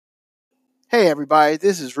Hey everybody,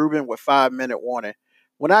 this is Ruben with 5 Minute Warning.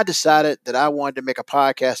 When I decided that I wanted to make a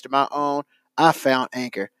podcast of my own, I found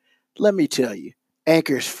Anchor. Let me tell you,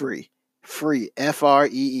 Anchor is free. Free,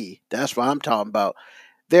 Free. That's what I'm talking about.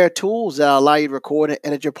 There are tools that allow you to record and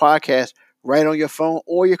edit your podcast right on your phone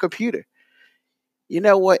or your computer. You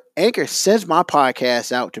know what? Anchor sends my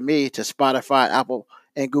podcast out to me to Spotify, Apple,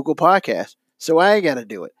 and Google Podcasts, so I ain't got to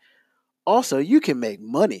do it. Also, you can make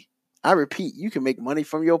money. I repeat, you can make money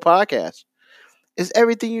from your podcast. It's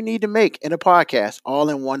everything you need to make in a podcast all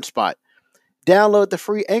in one spot. Download the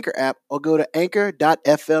free Anchor app or go to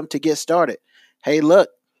anchor.fm to get started. Hey, look,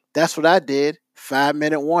 that's what I did. 5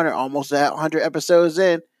 Minute Warning, almost 100 episodes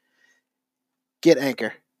in. Get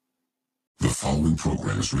Anchor. The following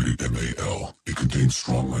program is rated MAL. It contains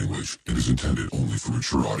strong language and is intended only for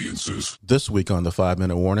mature audiences. This week on the 5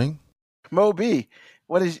 Minute Warning, Mo B,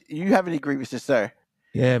 you have any grievances, sir?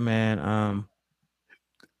 Yeah, man.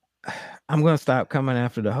 I'm gonna stop coming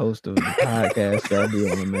after the host of the podcast that I do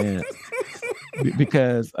on the man,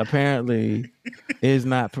 because apparently it's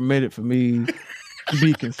not permitted for me to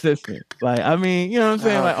be consistent. Like, I mean, you know what I'm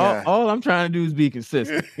saying? Like, all I'm trying to do is be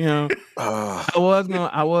consistent. You know, I was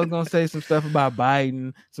gonna say some stuff about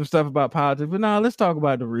Biden, some stuff about politics, but now let's talk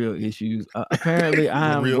about the real issues. Apparently,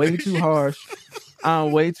 I'm way too harsh.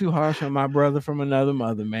 I'm way too harsh on my brother from another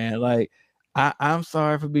mother, man. Like, I'm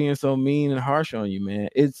sorry for being so mean and harsh on you, man.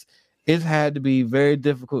 It's had to be very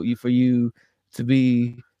difficult for you to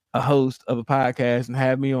be a host of a podcast and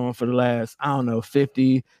have me on for the last,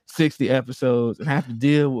 50, 60 episodes and have to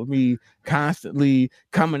deal with me constantly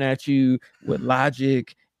coming at you with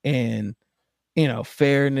logic and,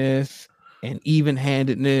 fairness and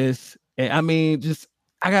even-handedness. And I mean,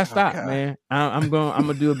 I gotta stop, man. I'm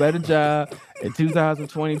gonna do a better job in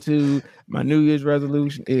 2022. My New Year's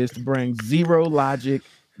resolution is to bring zero logic,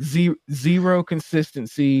 zero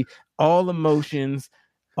consistency, all emotions,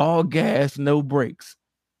 all gas, no brakes.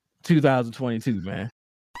 2022, man.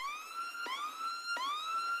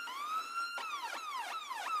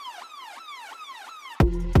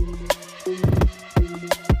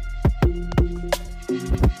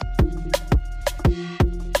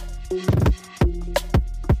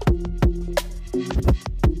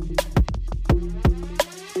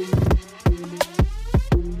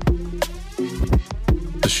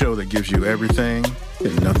 show that gives you everything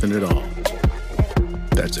and nothing at all.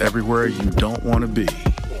 That's everywhere you don't want to be.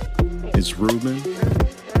 It's Ruben,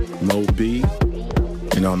 Mo B,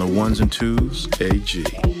 and on the ones and twos, AG.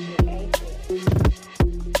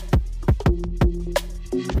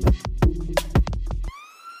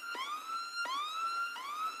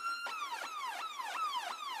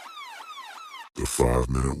 The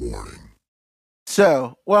 5-minute warning.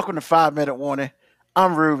 So, welcome to 5 Minute Warning.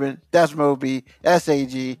 I'm Ruben. That's Mo B. That's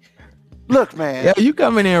AG. Look, man. Yeah, you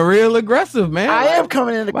coming in real aggressive, man. I am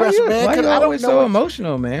coming in aggressive, man. Why you always so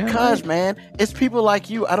emotional, man? Because, man, it's people like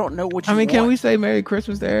you. I don't know what you want. Can we say Merry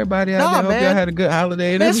Christmas to everybody out there? Hope y'all had a good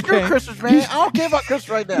holiday. Man, screw Christmas, man. I don't care about Christmas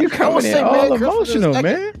right now. You coming in all emotional,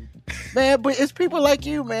 man. Man, but it's people like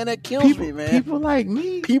you, man, that kills me, man. People like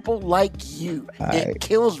me? People like you. It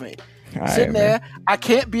kills me. Sitting there, I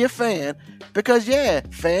can't be a fan because,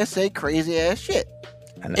 fans say crazy ass shit.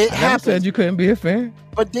 It happens. Said you couldn't be a fan.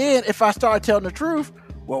 But then if I start telling the truth,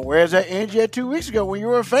 well, where's that energy at 2 weeks ago when you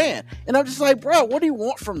were a fan? And I'm just like, bro, what do you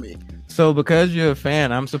want from me? So because you're a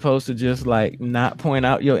fan, I'm supposed to just not point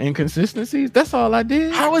out your inconsistencies? That's all I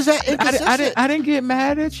did. How is that inconsistent? I didn't get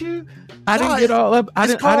mad at you. I didn't get all up. I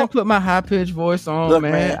didn't put my high pitched voice on. Look,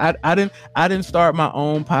 man. I didn't start my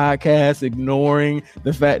own podcast ignoring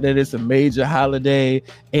the fact that it's a major holiday,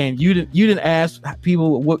 and you didn't ask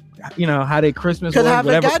people what how their Christmas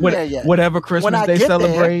was, whatever Christmas they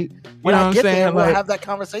celebrate. When I get there, we'll have that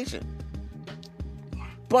conversation.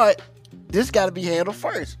 But this got to be handled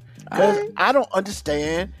first. Because I don't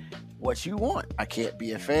understand what you want. I can't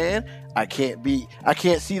be a fan. I can't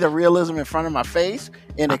see the realism in front of my face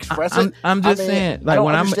and express it. I'm just saying, like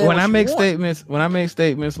when I make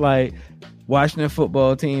statements like Washington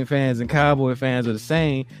football team fans and Cowboy fans are the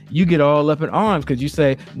same, you get all up in arms because you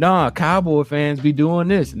say, nah, Cowboy fans be doing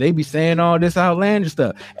this and they be saying all this outlandish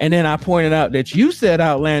stuff. And then I pointed out that you said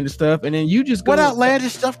outlandish stuff, and then you just go, what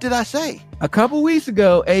outlandish stuff did I say? A couple weeks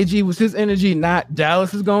ago, AG was his energy, not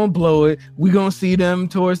Dallas is gonna blow it. We're gonna see them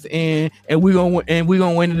towards the end, and we're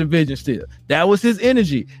gonna win the division still. That was his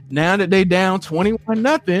energy. Now that they down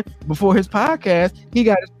 21-0 before his podcast, he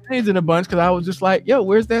got his feelings in a bunch because I was just like, yo,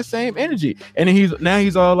 where's that same energy? And then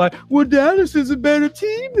he's all like, well, Dallas is a better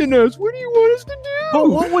team than us. What do you want us to do? But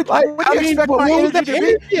what would you expect my energy to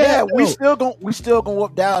be? Yeah, we still gonna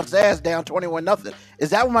whoop Dallas' ass down 21-0. Is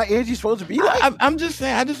that what my energy's supposed to be like? I'm just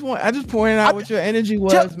saying. I just pointed out what your energy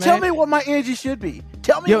was, man. Tell me what my energy should be.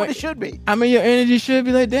 Tell me what it should be. I mean, your energy should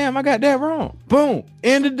be like, damn, I got that wrong. Boom.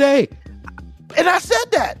 End of the day. And I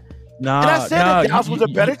said that. Nah, and I said that Dallas was a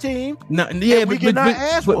better team. No, yeah, but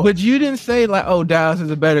you didn't say like, oh, Dallas is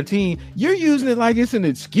a better team. You're using it like it's an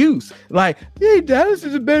excuse. Like, hey, Dallas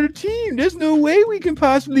is a better team. There's no way we can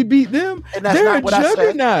possibly beat them. And that's They're not what I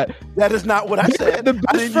said. That is not what I said.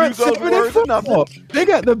 I didn't use those words or nothing. They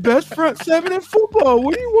got the best front seven in football.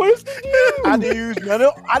 What do you want us to do? I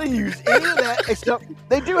didn't use any of that except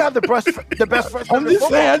they do have the best front seven. I'm just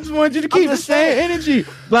saying. I just want you to keep the same energy.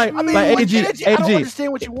 Like, I don't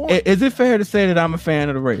understand what you want. Is it fair to say that I'm a fan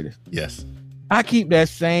of the Raiders? Yes. I keep that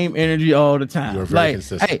same energy all the time. You're very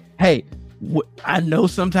consistent. Hey, I know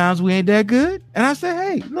sometimes we ain't that good, and I say,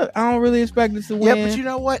 hey, look, I don't really expect us to win. Yeah, but you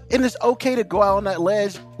know what? And it's okay to go out on that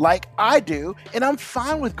ledge like I do, and I'm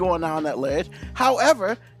fine with going out on that ledge.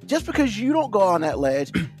 However, just because you don't go on that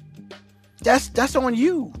ledge, that's on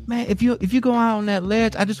you, man. If you go out on that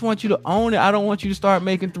ledge, I just want you to own it. I don't want you to start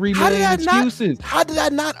making 3 million excuses. How did I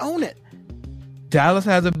not own it? Dallas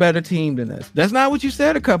has a better team than us. That's not what you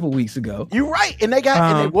said a couple weeks ago. You're right, and they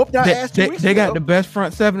whooped our ass 2 weeks ago. They got the best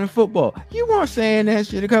front seven in football. You weren't saying that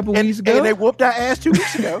shit a couple weeks ago. And they whooped our ass 2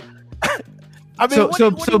 weeks ago. I mean,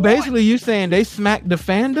 so basically, you saying they smacked the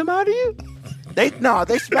fandom out of you? They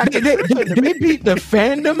smacked. They beat the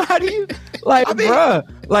fandom out of you. Like, bruh.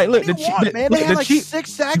 Like, look, they had like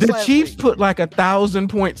 6 sacks. The Chiefs put like 1,000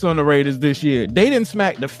 points on the Raiders this year. They didn't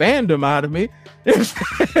smack the fandom out of me.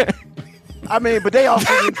 I mean, but they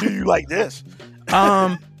also didn't do you like this.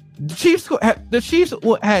 The Chiefs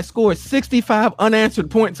had scored 65 unanswered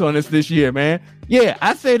points on us this year, man. Yeah,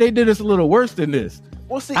 I'd say they did us a little worse than this.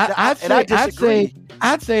 We'll see. I'd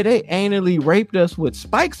say they anally raped us with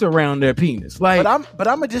spikes around their penis. Like, but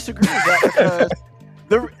I'm gonna disagree with that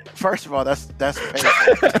because first of all, that's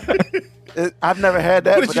painful. I've never had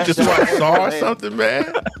that. What, did you just saw or something,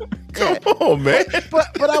 man? Come on, man.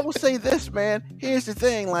 But I will say this, man. Here's the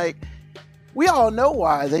thing, like. We all know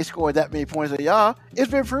why they scored that many points on y'all.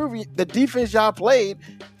 It's been proven the defense y'all plays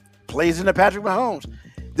into Patrick Mahomes.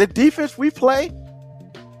 The defense we play,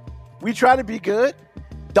 we try to be good.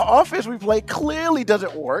 The offense we play clearly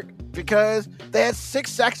doesn't work because they had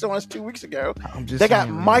 6 sacks on us 2 weeks ago. They got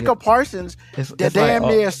Michael Parsons, the damn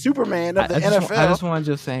near Superman of the NFL. I just want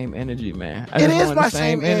your same energy, man. It is my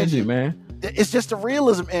same energy, man. It's just the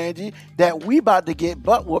realism energy that we about to get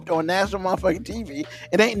butt whooped on national motherfucking TV.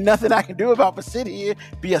 It ain't nothing I can do about but sit here,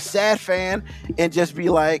 be a sad fan, and just be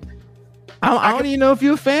like, I don't even know if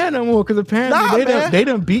you're a fan no more because apparently they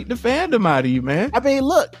done beat the fandom out of you, man. I mean,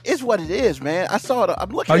 look, it's what it is, man. I saw it. I'm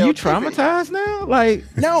looking. Are you traumatized now? Like,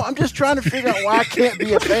 no, I'm just trying to figure out why I can't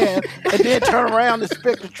be a fan and then turn around and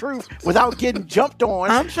speak the truth without getting jumped on.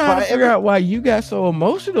 I'm trying to figure out why you got so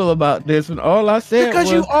emotional about this when all I said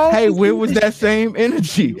was, "Hey, where was that same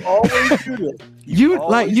energy?" You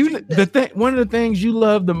always do this. One of the things you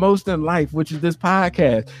love the most in life, which is this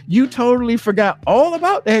podcast, you totally forgot all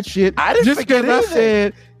about that shit. I didn't forget I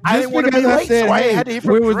said I didn't want to be late, so I had to hear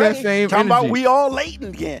from where was that same talking energy? about we all late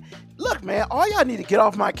again. Look, man, all y'all need to get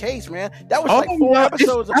off my case, man. That was like 4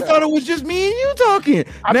 episodes ago. I thought it was just me and you talking.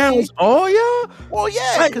 Now it's all y'all? Well,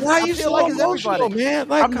 yeah. Like, why you so emotional, man?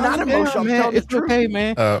 Like, I'm not emotional, man. It's okay,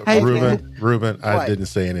 man. Hey, Ruben, I didn't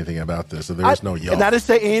say anything about this, so there's no y'all. And I didn't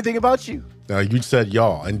say anything about you. You said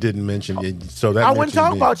y'all and didn't mention it, so that I wasn't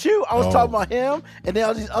talking about you. I was talking about him and then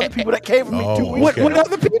all these other people that came from me 2 weeks ago. What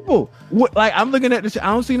other people? Like, I'm looking at this. I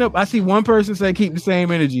don't see no. I see one person say keep the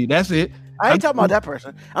same energy. That's it. I ain't talking about that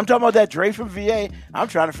person. I'm talking about that Dre from VA. I'm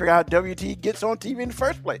trying to figure out how WT gets on TV in the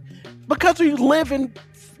first place. Because we live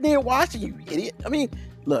near Washington, you idiot. I mean,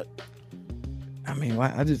 look.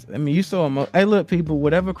 You so hey, look, people,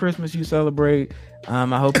 whatever Christmas you celebrate, I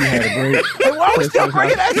hope you had a great hey, why are we still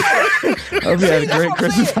bringing that shit? Hope you had a great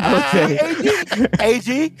Christmas holiday.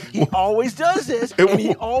 AG, he always does this, and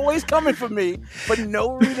he always coming for me for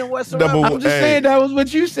no reason whatsoever. I'm just saying that was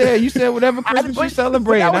what you said. You said whatever Christmas you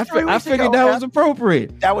celebrate. I figured that was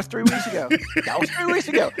appropriate. That was 3 weeks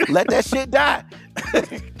ago. Let that shit die.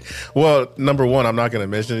 Well, number one, I'm not going to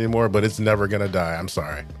mention it anymore, but it's never going to die. I'm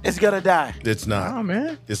sorry. It's going to die. It's not. Oh,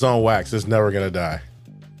 man. It's on wax. It's never going to die.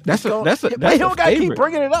 That's a gotta keep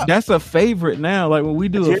bringing it up. That's a favorite now. Like when we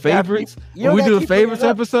do a favorites,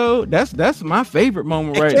 episode, that's my favorite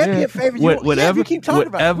moment right now. Whatever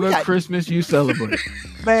Christmas you celebrate,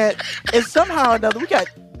 man. And somehow or another, we got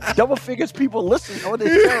double figures people listening on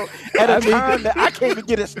this show at a time that I can't even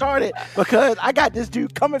get it started because I got this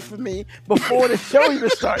dude coming for me before the show even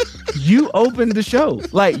started. You opened the show.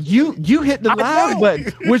 Like you hit the live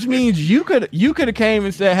button, which means you could have came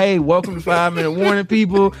and said, "Hey, welcome to 5 Minute Warning,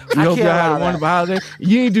 people. We hope y'all had a wonderful holiday."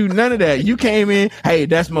 You didn't do none of that. You came in, "Hey,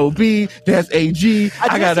 that's Mo B, that's AG.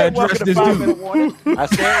 I gotta address this dude." I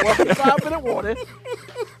said, "Welcome to 5 Minute Warning."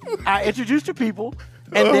 I introduced the people,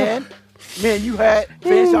 and then man, you had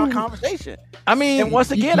finished our conversation. I mean, and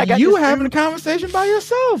once again, I got you having a conversation by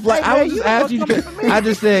yourself. Like, hey, I man, was just asking you. I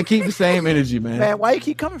just said keep the same energy, man. Man, why you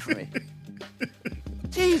keep coming for me?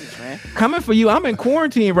 Jesus, man. Coming for you. I'm in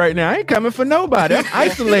quarantine right now. I ain't coming for nobody. I'm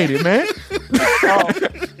isolated, man. Oh,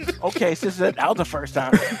 okay, since that was the first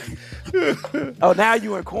time. Oh, now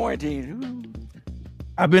you in quarantine. Ooh.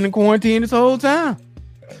 I've been in quarantine this whole time.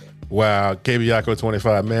 Wow, KB Yako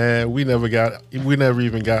 25, man, we never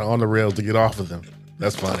even got on the rails to get off of them.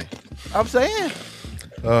 That's funny. I'm saying.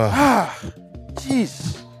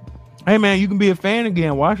 Jesus. Hey man, you can be a fan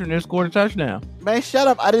again. Washington scored a touchdown. Man, shut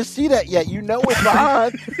up. I didn't see that yet. You know it's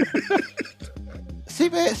behind. See,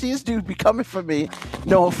 man, this dude be coming for me.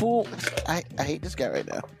 No, a fool. I hate this guy right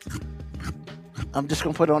now. I'm just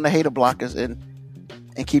gonna put on the hater blockers and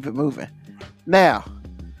keep it moving. Now,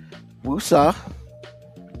 woosah.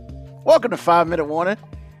 Welcome to 5 Minute Warning.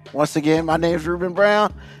 Once again, my name is Ruben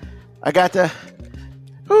Brown. I got to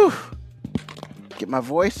get my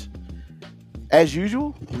voice. As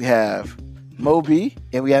usual, we have Mo B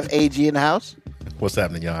and we have AG in the house. What's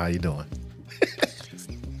happening, y'all? How you doing?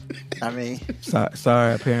 I mean,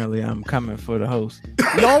 sorry. Apparently, I'm coming for the host.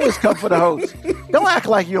 You always come for the host. Don't act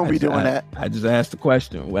like you don't be doing that. I just asked the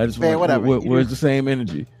question. I just man, whatever. Where's the same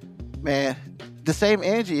energy? Man, the same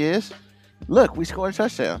energy is. Look, we scored a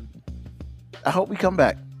touchdown. I hope we come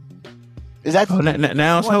back. Is that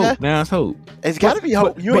now it's hope? That? Now it's hope. It's got to be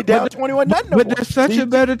hope. You ain't down 21 nothing no But more. They're such a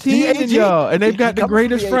better team than y'all, and they've got the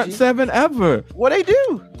greatest front seven ever. What they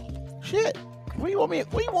do? Shit. What do you want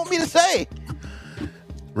me to say?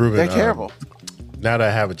 Ruben, they're terrible. Now that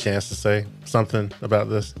I have a chance to say something about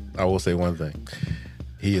this, I will say one thing.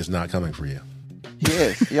 He is not coming for you. He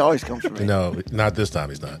is. He always comes for me. No, not this time.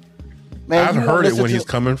 He's not. Man, I've heard it when he's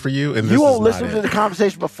coming for you, and you won't listen to the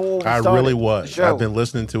conversation before we started. I really was. I've been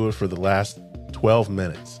listening to it for the last 12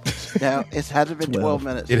 minutes. Now, it hasn't been 12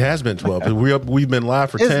 minutes. It has been 12. We've been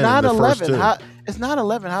live for 10 in the first two. It's not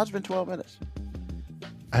 11. How's it been 12 minutes?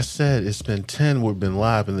 I said it's been 10 we've been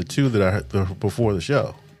live in the two that I heard before the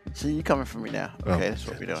show. See, you coming for me now. Okay, that's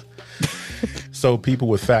what we're doing. So people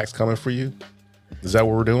with facts coming for you? Is that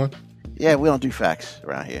what we're doing? Yeah, we don't do facts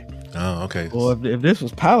around here. Oh, okay. Well, if this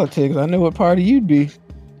was politics, I know what party you'd be.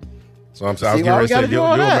 So I was getting ready to say,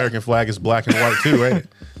 your American flag is black and white too, ain't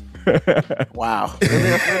it? Wow.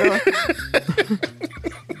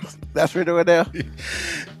 That's what we're doing now?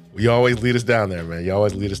 You always lead us down there, man. You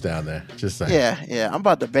always lead us down there. Just saying. Yeah. I'm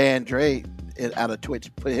about to ban Dre out of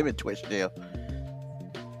Twitch, put him in Twitch jail.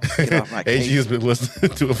 AG has been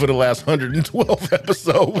listening to it for the last 112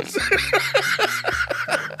 episodes.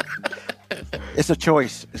 It's a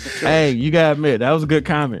choice. Hey, you gotta admit, that was a good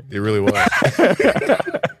comment. It really was.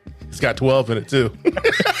 It's got 12 in it, too.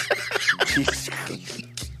 Jesus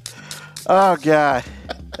Christ. Oh, God.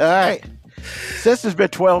 All right. Since it's been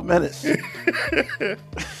 12 minutes,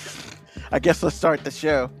 I guess let's start the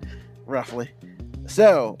show, roughly.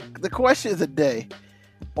 So, the question of the day.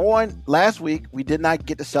 On last week, we did not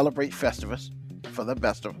get to celebrate Festivus for the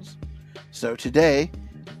best of us. So today,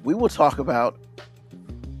 we will talk about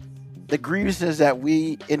the grievances that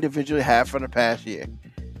we individually have from the past year.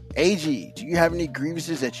 AG, do you have any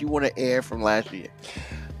grievances that you want to air from last year?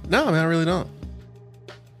 No, man, I really don't.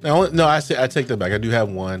 No, I take that back. I do have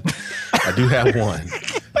one. I do have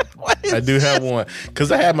one.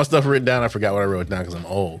 Because I had my stuff written down. I forgot what I wrote down because I'm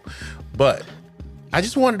old. But I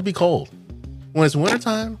just wanted to be cold. When it's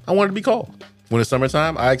wintertime, I want it to be cold. When it's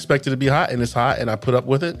summertime, I expect it to be hot, and it's hot, and I put up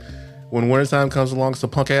with it. When wintertime comes along, it's a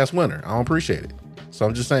punk-ass winter. I don't appreciate it. So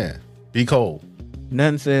I'm just saying, be cold.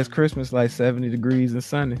 Nothing says Christmas like 70 degrees and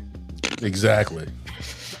sunny. Exactly.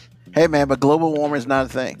 Hey, man, but global warming is not a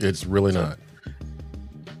thing. It's really not.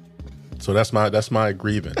 So that's my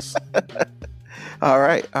grievance. All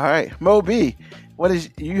right. Mo B,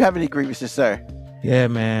 you have any grievances, sir? Yeah,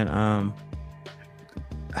 man.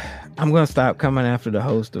 I'm gonna stop coming after the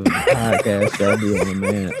host of the podcast that I do on the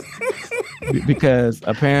man, because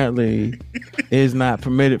apparently it's not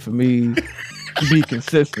permitted for me to be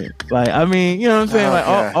consistent. Like, I mean, you know what I'm saying?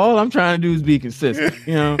 Like, all I'm trying to do is be consistent.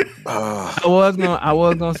 You know, I was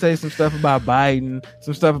gonna say some stuff about Biden,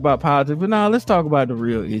 some stuff about politics, but no, let's talk about the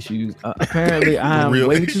real issues. Apparently, I am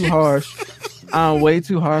way too harsh I'm way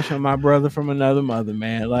too harsh on my brother from another mother,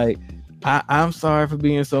 man. Like, I'm sorry for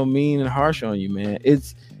being so mean and harsh on you, man.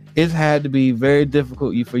 It's had to be very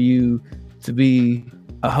difficult for you to be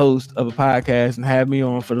a host of a podcast and have me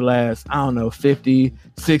on for the last, I don't know, 50,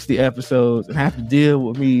 60 episodes and have to deal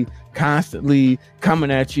with me constantly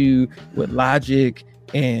coming at you with logic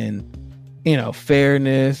and,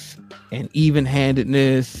 fairness and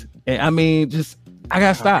even-handedness. And I mean, just, I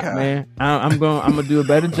gotta stop, man. I'm gonna do a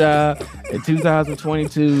better job in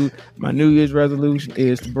 2022. My New Year's resolution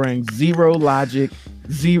is to bring zero logic,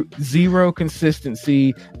 zero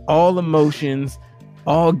consistency, all emotions,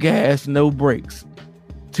 all gas, no brakes.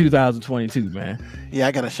 2022, man. Yeah,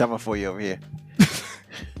 I got a shovel for you over here.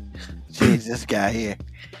 Jeez, this guy here.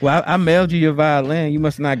 Well, I mailed you your violin. You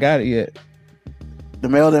must not got it yet. The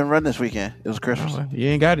mail didn't run this weekend. It was Christmas. Oh, you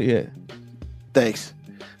ain't got it yet. Thanks.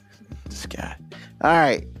 This guy. All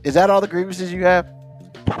right. Is that all the grievances you have?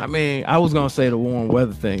 I mean, I was gonna say the warm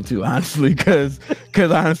weather thing too, honestly, because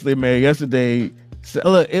honestly, man, yesterday,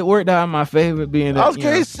 look, it worked out in my favor. Being that, I was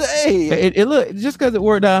gonna say it look, just because it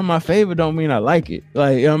worked out in my favor don't mean I like it.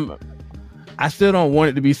 Like, I still don't want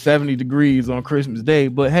it to be 70 degrees on Christmas Day.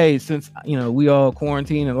 But hey, since we all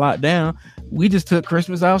quarantined and locked down, we just took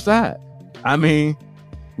Christmas outside. I mean,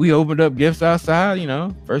 we opened up gifts outside.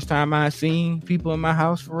 First time I seen people in my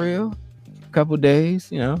house for real. Couple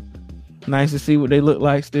days, nice to see what they look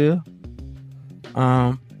like still.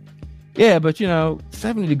 Yeah, but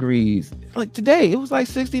 70 degrees. Like today, it was like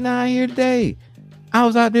 69 here today. I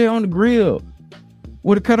was out there on the grill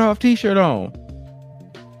with a cutoff t-shirt on.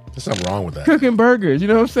 There's something wrong with that. Cooking burgers, you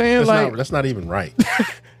know what I'm saying? That's not even right.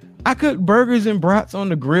 I cooked burgers and brats on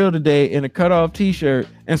the grill today in a cutoff t-shirt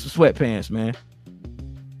and some sweatpants, man.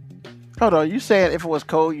 Hold on, you saying if it was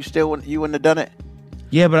cold, you wouldn't have done it?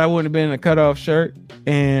 Yeah, but I wouldn't have been in a cutoff shirt.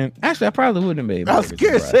 And actually, I probably wouldn't have made. I was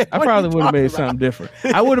scared. I probably would have made something different.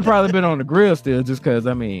 I would have probably been on the grill still, just because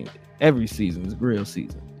every season is grill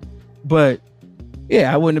season. But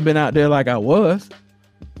yeah, I wouldn't have been out there like I was.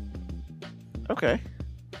 Okay.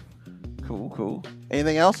 Cool.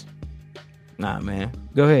 Anything else? Nah, man.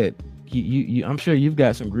 Go ahead. You I'm sure you've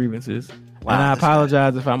got some grievances, wow, and I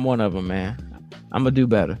apologize if I'm one of them, man. I'm gonna do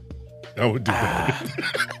better. I would do better.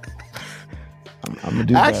 I'm gonna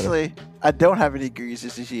do better. Actually, I don't have any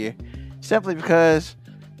grievances this year, simply because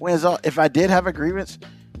if I did have a grievance,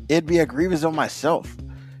 it'd be a grievance on myself.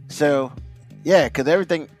 So, yeah, because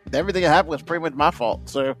everything that happened was pretty much my fault.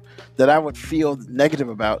 So that I would feel negative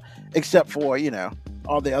about, except for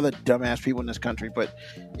all the other dumbass people in this country. But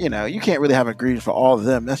you can't really have a grievance for all of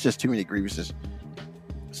them. That's just too many grievances.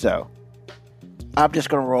 So I'm just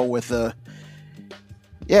gonna roll with the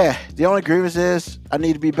only grievance is I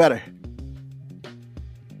need to be better.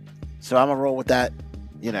 So I'm gonna roll with that,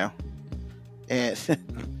 and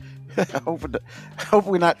hope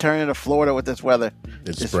we're not turning to Florida with this weather.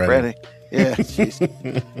 It's spreading. Yeah,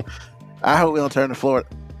 jeez. I hope we don't turn to Florida.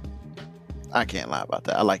 I can't lie about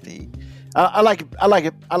that. I like the heat. I like it.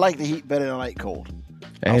 I like the heat better than I like cold.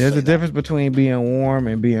 Hey, there's a difference between being warm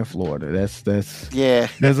and being Florida. That's yeah.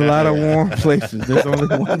 There's a lot of warm places. There's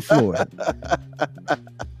only one Florida.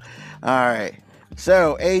 All right.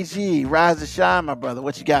 So, AG, rise and shine, my brother.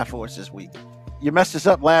 What you got for us this week? You messed us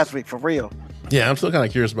up last week, for real. Yeah, I'm still kind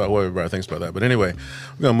of curious about what everybody thinks about that. But anyway,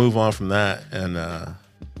 we're going to move on from that. And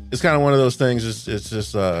it's kind of one of those things. It's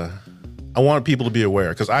just, I want people to be aware,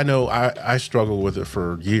 because I know I struggle with it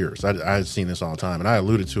for years. I've seen this all the time. And I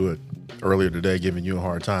alluded to it earlier today, giving you a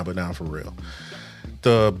hard time, but now for real.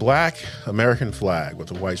 The black American flag with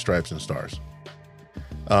the white stripes and stars.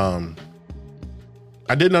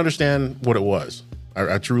 I didn't understand what it was.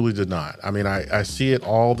 I truly did not. I mean, I see it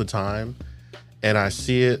all the time, and I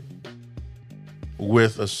see it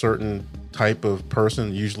with a certain type of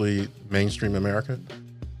person, usually mainstream America.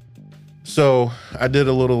 So I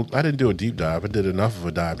didn't do a deep dive. I did enough of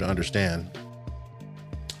a dive to understand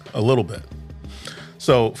a little bit.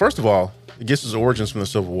 So first of all, it gets its origins from the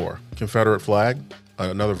Civil War. Confederate flag,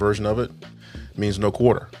 another version of it, means no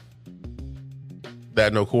quarter.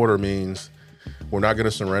 That no quarter means we're not going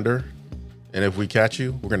to surrender, and if we catch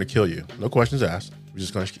you, we're going to kill you. No questions asked. We're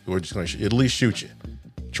just going to at least shoot you.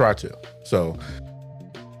 Try to. So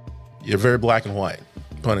you're very black and white,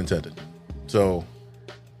 pun intended. So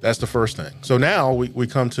that's the first thing. So now we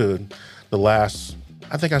come to the last,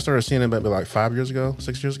 I think I started seeing it maybe like 6 years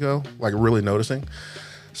ago, like really noticing.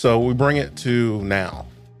 So we bring it to now.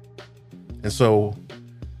 And so,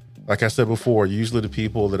 like I said before, usually the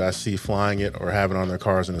people that I see flying it or having on their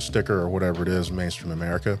cars in a sticker or whatever it is, mainstream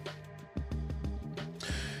America.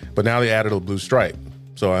 But now they added a blue stripe.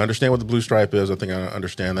 So I understand what the blue stripe is. I think I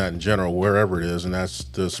understand that in general, wherever it is, and that's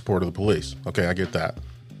the support of the police. Okay, I get that.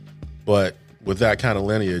 But with that kind of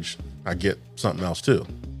lineage, I get something else too.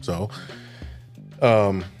 So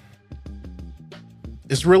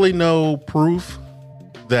it's really no proof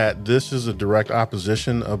that this is a direct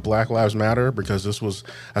opposition of Black Lives Matter, because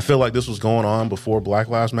I feel like this was going on before Black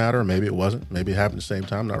Lives Matter. Maybe it wasn't. Maybe it happened at the same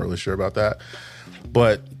time. Not really sure about that.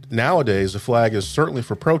 But nowadays, the flag is certainly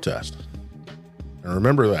for protest. And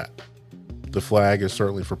remember that. The flag is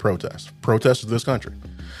certainly for protest. Protest of this country.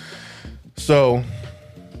 So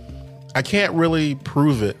I can't really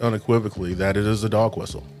prove it unequivocally that it is a dog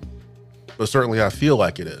whistle. But certainly I feel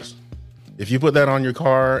like it is. If you put that on your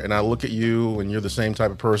car and I look at you and you're the same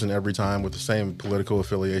type of person every time with the same political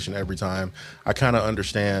affiliation every time, I kind of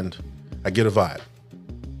understand. I get a vibe.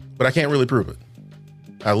 But I can't really prove it.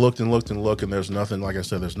 I looked and looked and looked, and there's nothing, like I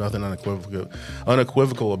said, there's nothing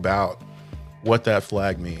unequivocal about what that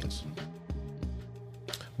flag means.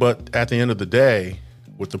 But at the end of the day,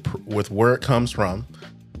 with where it comes from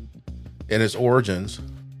and its origins,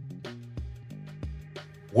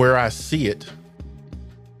 where I see it,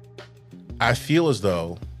 I feel as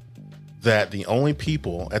though that the only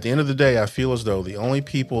people, at the end of the day, I feel as though the only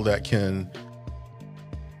people that can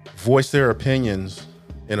voice their opinions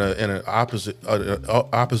in an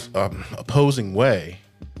opposing way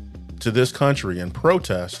to this country and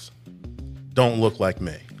protest don't look like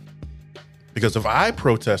me. Because if I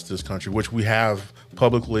protest this country, which we have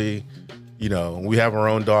publicly, we have our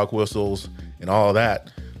own dog whistles and all of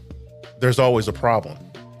that, there's always a problem.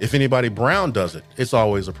 If anybody brown does it, it's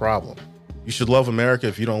always a problem. You should love America.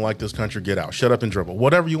 If you don't like this country, get out. Shut up and dribble.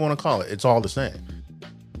 Whatever you want to call it, it's all the same.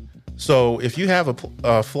 So if you have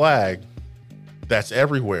a flag that's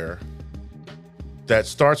everywhere, that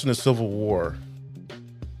starts in the Civil War,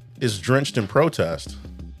 is drenched in protest,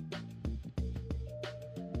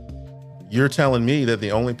 you're telling me that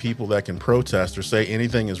the only people that can protest or say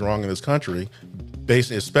anything is wrong in this country,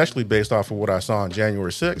 especially based off of what I saw on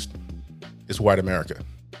January 6th, is white America.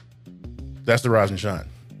 That's the rise and shine.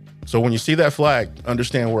 So when you see that flag,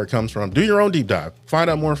 understand where it comes from. Do your own deep dive. Find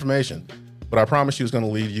out more information. But I promise you it's going to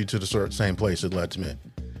lead you to the same place it led to me.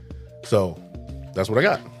 So that's what I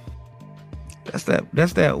got.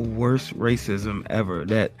 That's that worst racism ever.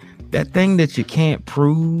 That thing that you can't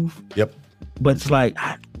prove. Yep. But it's like,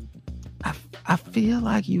 I feel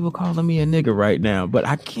like you were calling me a nigger right now, but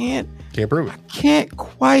I can't prove it. I can't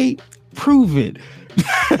quite prove it.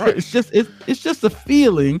 Right. it's just a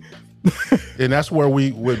feeling. And that's where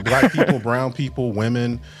with black people, brown people,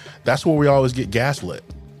 women, that's where we always get gaslit,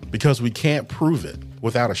 because we can't prove it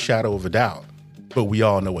without a shadow of a doubt, but we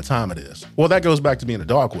all know what time it is. Well, that goes back to being a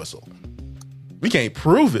dog whistle. We can't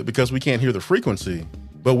prove it because we can't hear the frequency,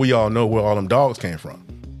 but we all know where all them dogs came from.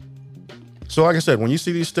 So like I said, when you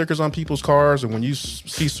see these stickers on people's cars, and when you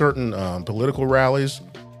see certain political rallies,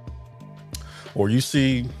 or you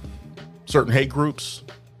see certain hate groups,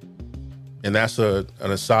 and that's an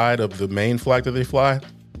aside of the main flag that they fly,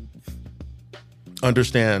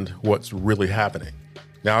 understand what's really happening.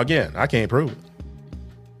 Now, again, I can't prove it,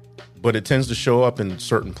 but it tends to show up in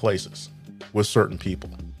certain places with certain people.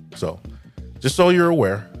 So just so you're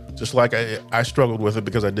aware, just like I struggled with it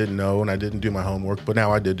because I didn't know and I didn't do my homework, but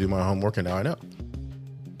now I did do my homework and now I know.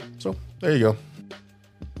 So there you go.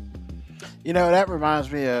 That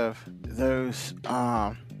reminds me of those,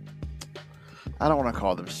 I don't want to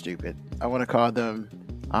call them stupid. I want to call them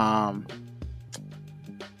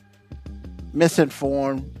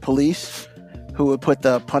misinformed police who would put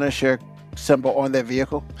the Punisher symbol on their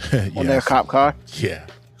vehicle, Yes. on their cop car. Yeah.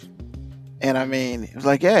 And I mean, it was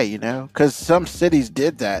like, yeah, because some cities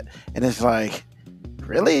did that. And it's like,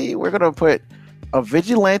 really? We're going to put a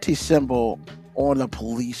vigilante symbol on a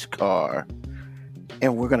police car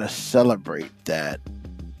and we're going to celebrate that?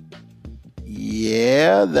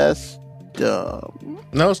 Yeah, that's dumb.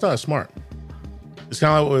 No, it's not smart. It's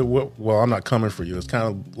kind of like, well, I'm not coming for you. It's kind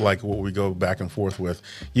of like what we go back and forth with.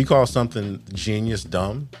 You call something genius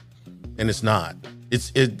dumb, and it's not.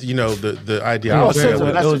 The ideology. It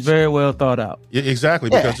was very well thought out. Exactly,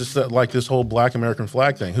 because it's like this whole Black American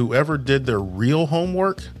flag thing. Whoever did their real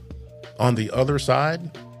homework on the other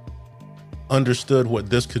side understood what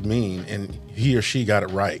this could mean, and he or she got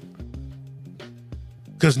it right.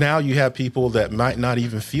 Because now you have people that might not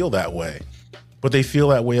even feel that way, but they feel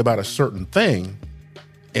that way about a certain thing.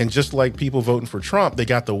 And just like people voting for Trump, they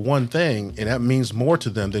got the one thing, and that means more to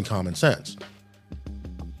them than common sense.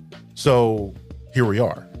 So here we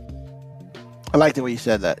are. I like the way you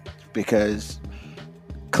said that, because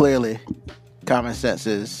clearly common sense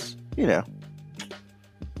is,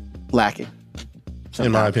 lacking.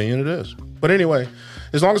 In my opinion, it is. But anyway,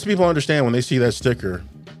 As long as people understand when they see that sticker,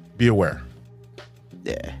 be aware.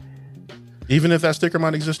 Yeah. Even if that sticker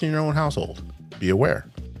might exist in your own household, be aware.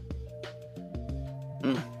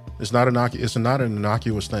 It's not it's not an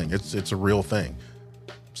innocuous thing. It's a real thing.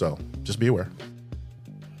 So just be aware.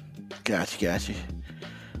 Gotcha.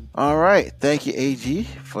 All right. Thank you, AG,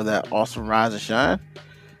 for that awesome rise and shine.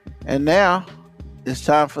 And now it's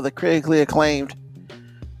time for the critically acclaimed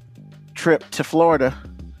trip to Florida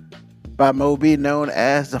by Moby, known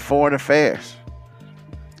as the Foreign Affairs.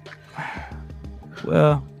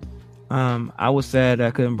 Well, I was sad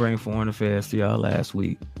I couldn't bring Foreign Affairs to y'all last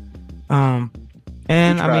week.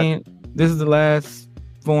 And I mean, this is the last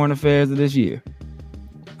Foreign Affairs of this year.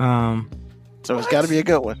 So it's got to be a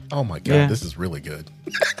good one. Oh my God, This is really good.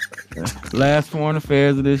 Last Foreign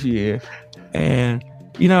Affairs of this year. And,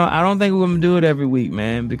 I don't think we're going to do it every week,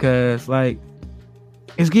 man, because, like,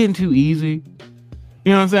 it's getting too easy.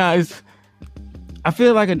 You know what I'm saying? I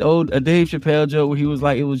feel like a Dave Chappelle joke where he was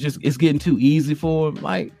like, it's getting too easy for him.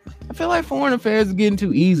 Like, I feel like Foreign Affairs is getting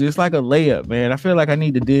too easy. It's like a layup, man. I feel like I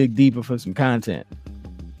need to dig deeper for some content.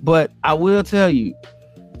 But I will tell you,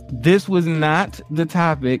 this was not the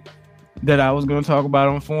topic that I was going to talk about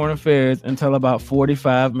on Foreign Affairs until about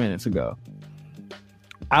 45 minutes ago.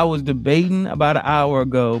 I was debating about an hour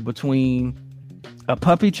ago between a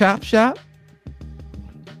puppy chop shop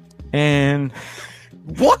and...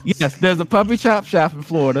 What? Yes, there's a puppy chop shop in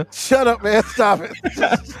Florida. Shut up, man. Stop it.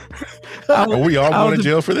 Are we all going to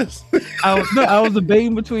jail for this? I was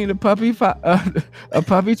debating between a puppy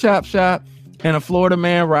chop shop and a Florida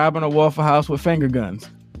man robbing a Waffle House with finger guns.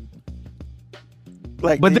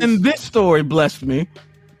 Then this story blessed me.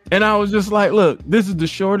 And I was just like, look, this is the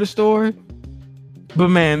shortest story. But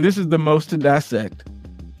man, this is the most to dissect.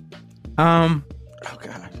 Oh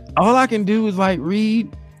God. All I can do is like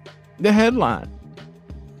read the headline.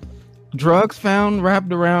 Drugs found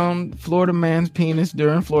wrapped around Florida man's penis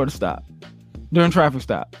during traffic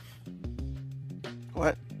stop.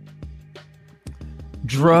 What?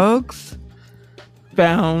 Drugs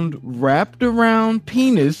found wrapped around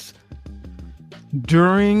penis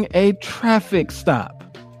during a traffic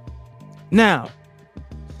stop. Now,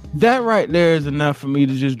 that right there is enough for me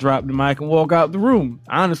to just drop the mic and walk out the room,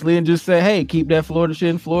 honestly, and just say, hey, keep that Florida shit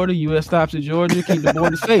in Florida. U.S. stops at Georgia. Keep the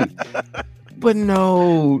border safe. But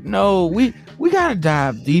no, we gotta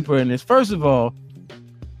dive deeper in this. First of all,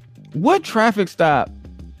 what traffic stop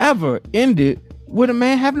ever ended with a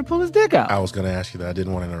man having to pull his dick out? I was going to ask you that. I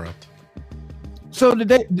didn't want to interrupt. So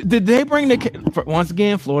did they bring once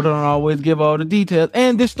again, Florida don't always give all the details,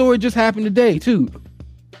 and this story just happened today too.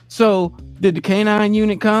 So did the K9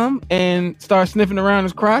 unit come and start sniffing around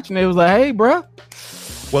his crotch, and they was like, hey, bro?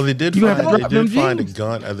 Well, they did find a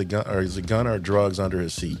gun, or is a gun or drugs under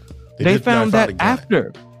his seat. They found that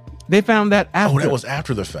after. They found that after. Oh, that was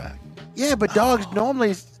after the fact. Yeah, but dogs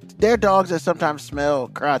normally, they're dogs that sometimes smell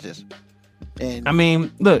crotches. And I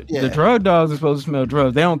mean, look, the drug dogs are supposed to smell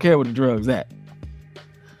drugs. They don't care what the drug's at.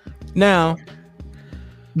 Now,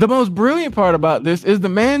 the most brilliant part about this is the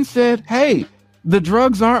man said, hey, the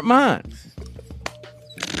drugs aren't mine.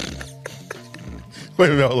 Wait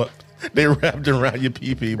a minute, look. They wrapped around your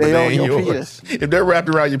pee-pee, but they ain't yours. If they're wrapped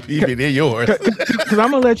around your pee-pee, they're yours. Because I'm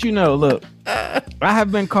going to let you know, look, I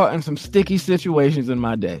have been caught in some sticky situations in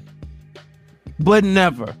my day. But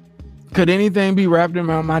never could anything be wrapped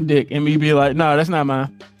around my dick and me be like, no, that's not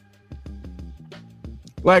mine.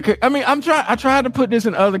 Like, I mean, I tried to put this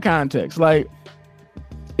in other contexts. Like,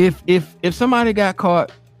 if somebody got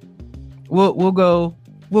caught, we'll go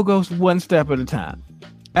one step at a time.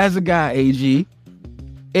 As a guy, AG,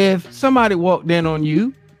 if somebody walked in on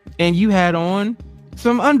you and you had on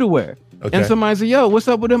some underwear, and somebody said, yo, what's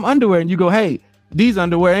up with them underwear? And you go, hey, these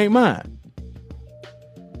underwear ain't mine.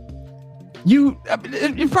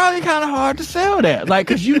 It's probably kind of hard to sell that. Like,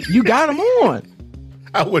 cause you got them on.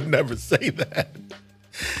 I would never say that.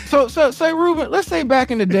 So say, Ruben, let's say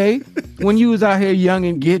back in the day when you was out here young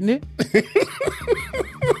and getting it,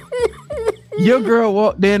 your girl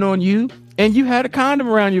walked in on you and you had a condom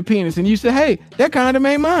around your penis and you said, hey, that condom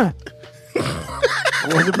ain't mine.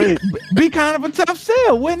 What does it mean? Be kind of a tough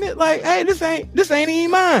sell, wouldn't it? Like, hey, this ain't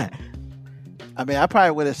even mine. I mean, I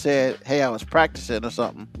probably would have said, hey, I was practicing or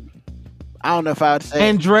something. I don't know if I would say.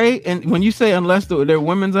 And Dre, and when you say unless they're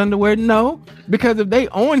women's underwear, no, because if they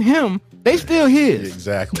own him, they still his.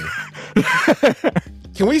 Exactly.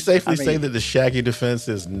 Can we safely say that the Shaggy defense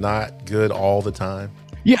is not good all the time?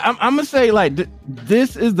 Yeah, I'm gonna say like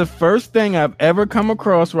this is the first thing I've ever come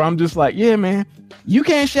across where I'm just like, yeah, man, you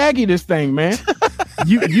can't Shaggy this thing, man.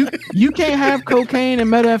 you can't have cocaine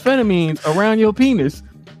and methamphetamines around your penis,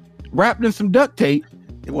 wrapped in some duct tape,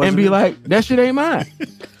 and be like, that shit ain't mine.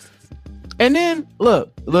 And then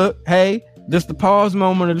look, hey, this the pause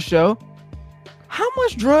moment of the show. How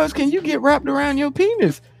much drugs can you get wrapped around your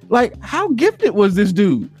penis? Like, how gifted was this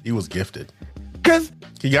dude? He was gifted. Cause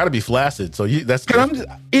he got to be flaccid. So that's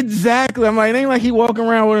exactly. I'm like, it ain't like he walking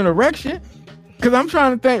around with an erection. Cause I'm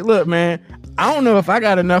trying to think. Look, man, I don't know if I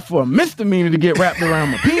got enough for a misdemeanor to get wrapped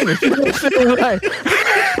around my penis. You know what I'm saying? Like,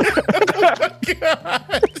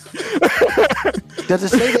 does it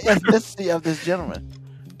say the ethnicity of this gentleman?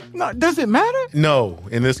 No, does it matter? No,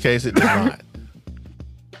 in this case, it does not.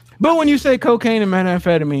 But when you say cocaine and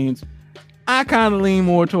methamphetamines, I kind of lean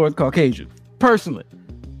more towards Caucasian, personally.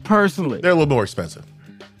 They're a little more expensive.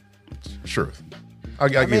 Sure.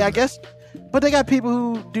 I mean, I guess, but they got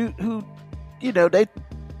people who, they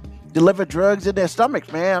deliver drugs in their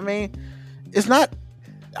stomachs, man. I mean, it's not.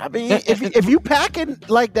 I mean, if you packing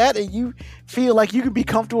like that and you feel like you can be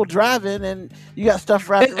comfortable driving and you got stuff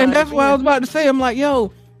wrapped around, and that's what I was about to say. I'm like,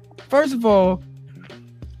 yo, first of all,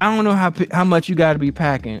 I don't know how much you got to be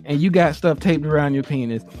packing, and you got stuff taped around your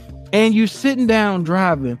penis, and you sitting down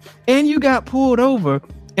driving, and you got pulled over,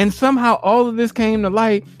 and somehow all of this came to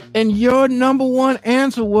light, and your number one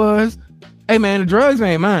answer was, "Hey man, the drugs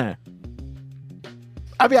ain't mine."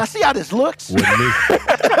 I mean, I see how this looks.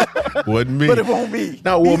 Wouldn't me. But it won't be.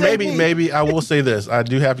 No, well, maybe I will say this. I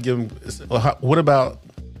do have to give him. What about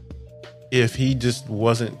if he just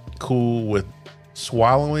wasn't cool with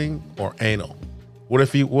swallowing or anal? What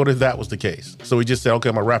if that was the case? So he just said, "Okay,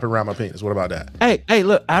 I'm gonna wrap it around my penis." What about that? Hey,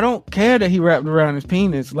 look, I don't care that he wrapped around his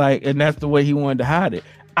penis, like, and that's the way he wanted to hide it.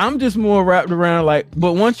 I'm just more wrapped around, like,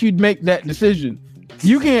 but once you make that decision,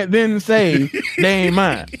 you can't then say they ain't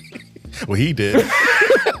mine. Well, he did.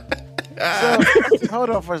 So,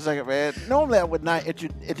 hold on for a second, man. Normally I would not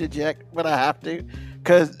interject, but I have to,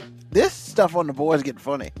 because this stuff on the board is getting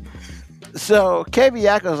funny. So KB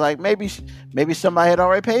Yakko was like, maybe somebody had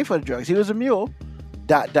already paid for the drugs. He was a mule, ...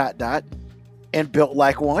 and built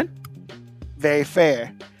like one. Very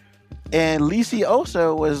fair. And Lisi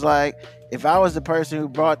Oso was like, if I was the person who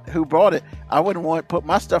brought it, I wouldn't want to put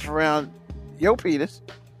my stuff around your penis.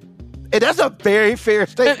 And that's a very fair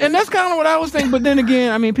statement. And that's kind of what I was thinking. But then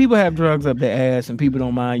again, I mean, people have drugs up their ass and people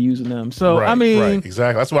don't mind using them. So, right, I mean. Right,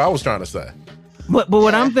 exactly. That's what I was trying to say. But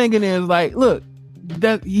what I'm thinking is, like, look,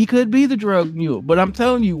 that he could be the drug mule. But I'm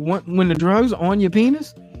telling you, when the drugs are on your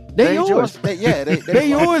penis, they're yours. They're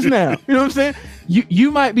yours now. You know what I'm saying?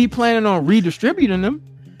 You might be planning on redistributing them.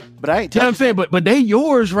 But I ain't. You know what I'm saying? But they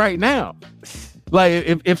yours right now. Like,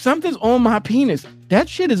 if something's on my penis, that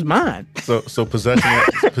shit is mine. So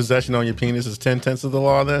possession on your penis is 10/10 of the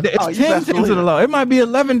law then? It's 10/10 of the law. It might be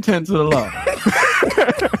 11/10 of the law.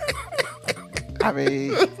 I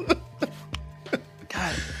mean,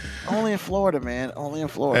 God, only in Florida, man. Only in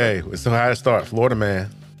Florida. Hey, so how to start? Florida man.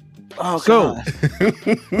 Oh, so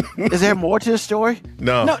is there more to the story?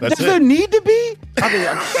 No, does there need to be? I mean,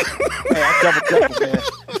 I'm double checking, man.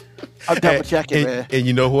 I'm double checking, man. And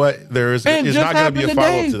you know what? There's not going to be a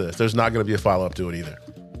follow-up to this. There's not going to be a follow-up to it either.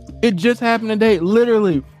 It just happened today.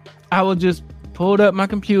 Literally, I was just pulled up my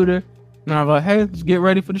computer and I was like, hey, let's get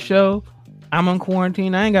ready for the show. I'm on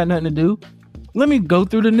quarantine. I ain't got nothing to do. Let me go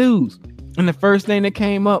through the news. And the first thing that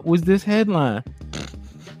came up was this headline.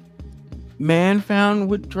 Man found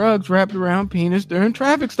with drugs wrapped around penis during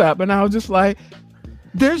traffic stop. And I was just like,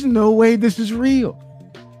 there's no way this is real.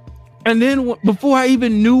 And then before I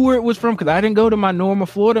even knew where it was from, because I didn't go to my normal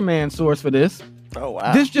Florida man source for this. Oh,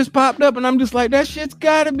 wow. This just popped up and I'm just like, that shit's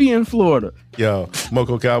got to be in Florida. Yo,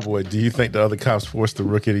 Moco Cowboy, do you think the other cops forced the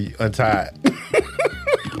rookie to untie it?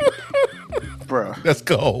 Bro. That's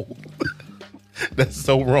cold. That's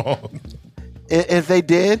so wrong. If they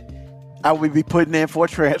did, I would be putting in for a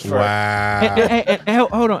transfer. Wow. And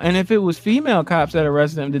hold on. And if it was female cops that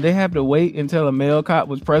arrested him, did they have to wait until a male cop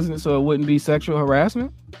was present so it wouldn't be sexual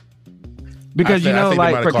harassment? Because,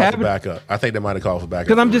 like for cavity backup, I think they might have called for backup.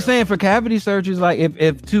 Because I'm just saying for cavity searches, like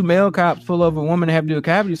if two male cops pull over a woman and have to do a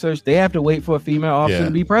cavity search, they have to wait for a female officer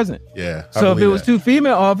to be present. Yeah. So if it was two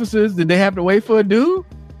female officers, did they have to wait for a dude?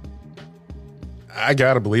 I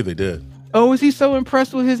gotta believe they did. Oh, was he so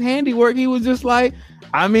impressed with his handiwork? He was just like,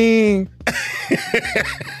 I mean,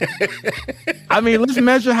 let's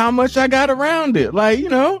measure how much I got around it. Like,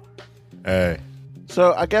 Hey.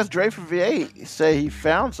 So I guess Dre from VA said he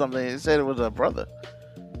found something. He said it was a brother.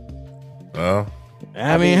 Well,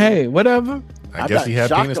 I mean, hey, whatever. I guess he had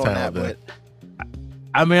penis time. But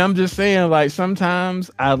I mean, I'm just saying, like, sometimes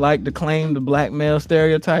I like to claim the black male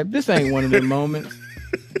stereotype. This ain't one of them moments.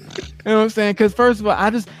 You know what I'm saying? Because first of all,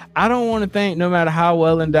 I don't want to think, no matter how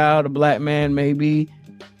well endowed a black man may be,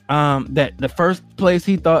 that the first place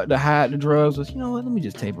he thought to hide the drugs was, you know what? Let me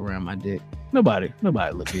just tape around my dick. Nobody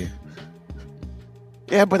look here.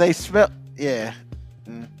 Yeah, but they smell. Yeah.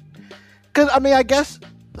 Because I mean, I guess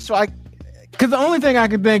so. Because the only thing I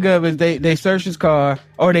can think of is they searched his car,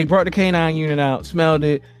 or they brought the canine unit out, smelled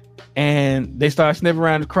it, and they started sniffing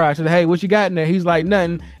around the crotch. Said, "Hey, what you got in there?" He's like,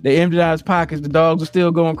 "Nothing." They emptied out his pockets. The dogs were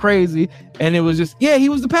still going crazy, and it was just, yeah, he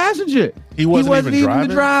was the passenger. He wasn't even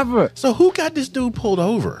the driver. So who got this dude pulled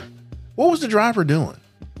over? What was the driver doing?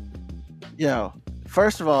 Yo,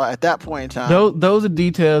 first of all, at that point in time, those are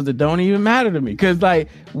details that don't even matter to me. Because like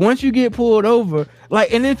once you get pulled over,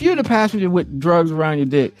 like, and if you're the passenger with drugs around your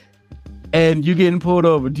dick, and you're getting pulled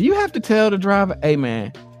over, do you have to tell the driver, "Hey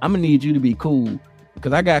man, I'm gonna need you to be cool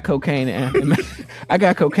because I got cocaine and I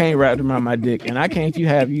got cocaine wrapped around my dick, and I can't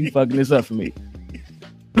have you fucking this up for me."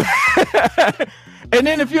 And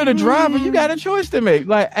then if you're the driver, you got a choice to make.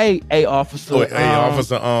 Like, hey officer,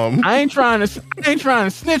 I ain't trying to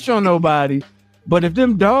snitch on nobody, but if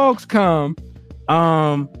them dogs come,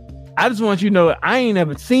 I just want you to know I ain't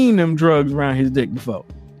ever seen them drugs around his dick before.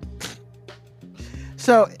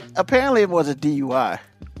 So apparently it was a DUI,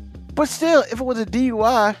 but still, if it was a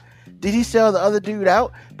DUI, did he sell the other dude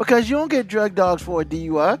out? Because you don't get drug dogs for a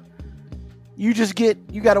DUI. You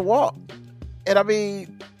got to walk. And I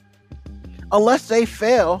mean, unless they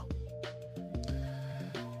fail.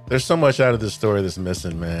 There's so much out of this story that's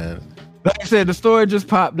missing, man. Like I said, the story just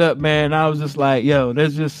popped up, man. I was just like, yo,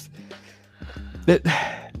 there's just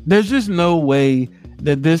no way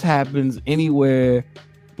that this happens anywhere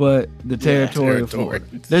but the territory of Florida.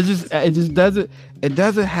 It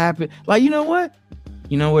doesn't happen. Like, you know what?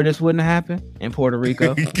 You know where this wouldn't happen? In Puerto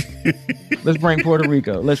Rico. Let's bring Puerto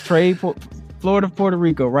Rico. Let's trade Florida, Puerto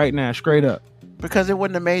Rico right now, straight up. Because it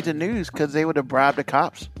wouldn't have made the news, because they would have bribed the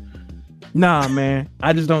cops. Nah, man.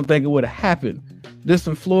 I just don't think it would have happened. This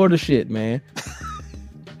some Florida shit, man.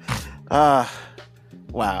 Wow.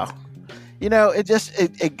 You know, it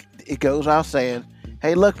goes without saying,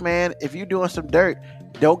 hey, look, man, if you're doing some dirt,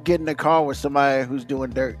 don't get in the car with somebody who's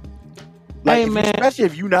doing dirt. Like, man. Especially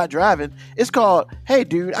if you're not driving. It's called, hey,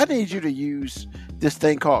 dude, I need you to use this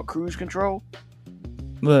thing called cruise control.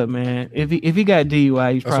 Look, man, if he got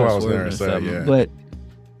DUI, he's probably swerving something. Yeah.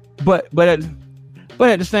 But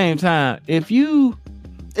at the same time, if you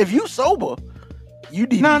sober, you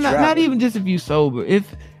need not even just if you sober.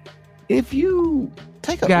 If you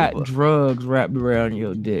got Uber. drugs wrapped around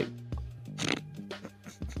your dick,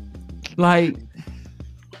 like,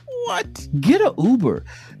 what? Get an Uber.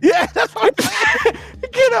 Yeah, that's what I'm saying.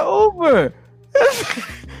 Get an Uber.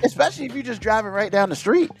 Especially if you're just driving right down the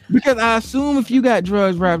street. Because I assume if you got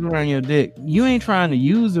drugs wrapped around your dick, you ain't trying to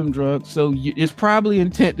use them drugs, so it's probably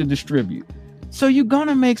intent to distribute. So you're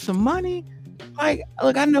gonna make some money. Like,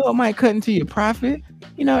 look, I know it might cut into your profit.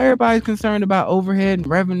 You know, everybody's concerned about overhead and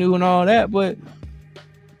revenue and all that, but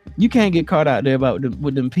you can't get caught out there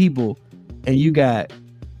with them people, and you got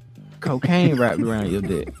cocaine wrapped around your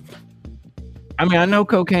dick. I mean, I know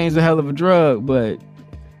cocaine's a hell of a drug, but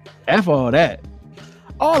F all that.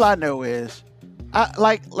 All I know is, I'm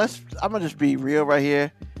gonna just be real right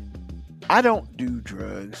here. I don't do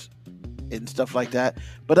drugs and stuff like that.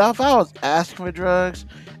 But if I was asking for drugs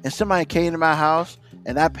and somebody came to my house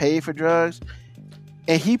and I paid for drugs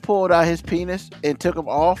and he pulled out his penis and took him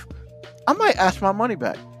off, I might ask my money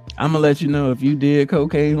back. I'm gonna let you know if you did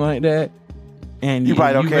cocaine like that, and you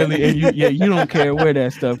probably don't care. You don't care where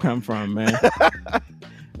that stuff come from, man.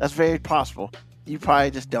 That's very possible. You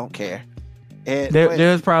probably just don't care. And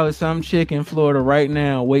there's probably some chick in Florida right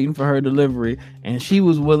now waiting for her delivery, and she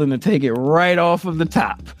was willing to take it right off of the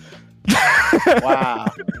top. Wow.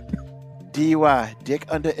 DUI, dick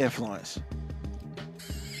under influence.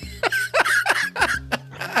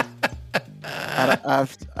 I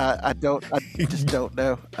just don't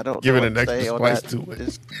know. I don't give know it an extra spice to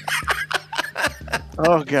it.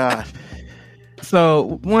 Oh God.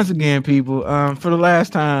 So once again, people, for the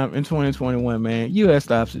last time in 2021, man, U.S.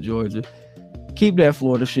 stops at Georgia. Keep that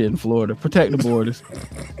Florida shit in Florida. Protect the borders.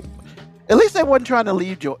 At least they wasn't trying to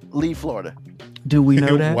leave Florida. Do we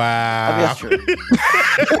know that? Wow. I mean, that's true.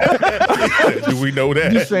 Do we know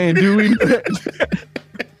that? You saying, do we know that?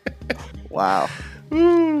 Wow.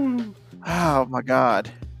 Oh, my God.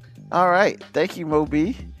 All right. Thank you,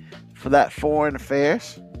 Moby, for that foreign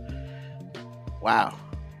affairs. Wow.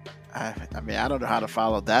 I mean, I don't know how to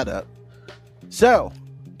follow that up. So,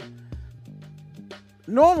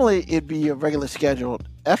 normally it'd be a regular scheduled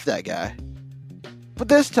F that guy. But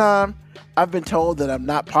this time, I've been told that I'm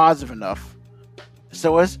not positive enough.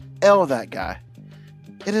 So it's L that guy.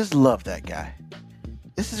 It is love that guy.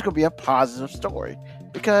 This is going to be a positive story.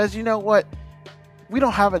 Because you know what? we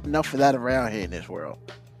don't have enough of that around here in this world.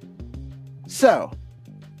 So,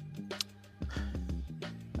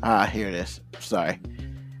 here it is. Sorry.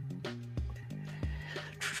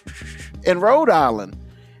 In Rhode Island,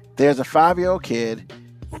 there's a 5-year-old kid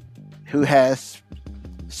who has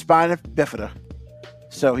spina bifida,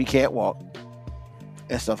 so he can't walk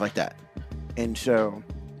and stuff like that. And so,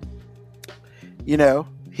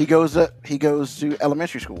 he goes to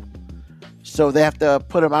elementary school. So they have to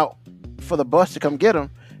put him out for the bus to come get him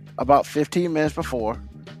about 15 minutes before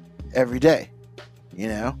every day.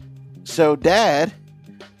 So Dad,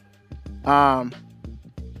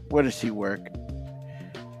 where does he work?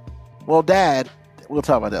 Well, Dad, we'll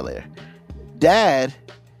talk about that later. Dad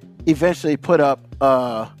eventually put up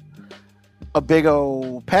a big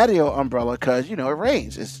old patio umbrella because, it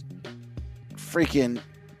rains. It's freaking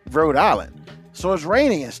Rhode Island. So it's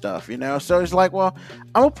raining and stuff, So it's like, well,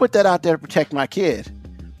 I'm going to put that out there to protect my kid.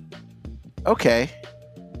 Okay.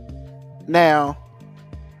 Now,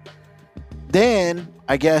 then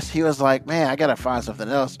I guess he was like, man, I got to find something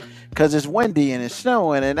else because it's windy and it's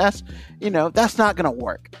snowing and that's not going to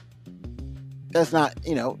work. That's not,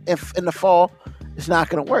 if in the fall, it's not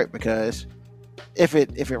going to work because if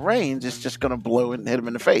it rains, it's just going to blow and hit him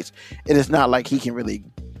in the face. It is not like he can really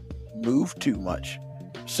move too much.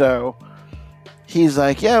 So he's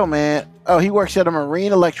like, yo, man. Oh, he works at a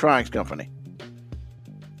marine electronics company.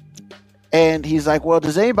 And he's like, well,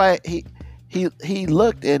 does anybody, he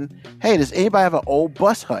looked and, hey, does anybody have an old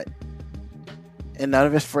bus hut? And none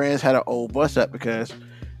of his friends had an old bus hut because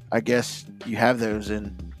I guess you have those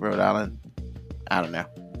in Rhode Island. I don't know.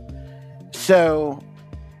 So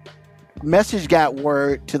message got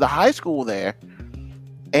word to the high school there,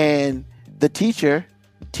 and the teacher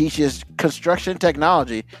teaches construction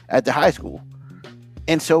technology at the high school.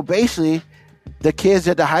 And so basically the kids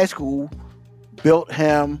at the high school built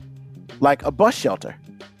him like a bus shelter.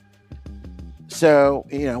 So,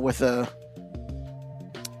 with a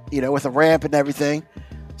ramp and everything.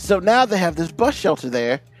 So now they have this bus shelter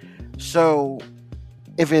there. So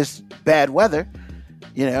if it's bad weather,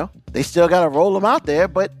 they still got to roll him out there,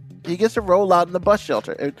 but he gets to roll out in the bus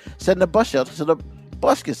shelter and sit in the bus shelter till the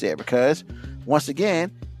bus gets there because once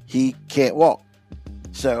again, he can't walk.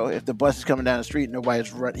 So if the bus is coming down the street,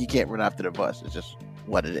 he can't run after the bus. It's just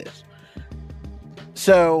what it is.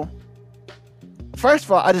 So first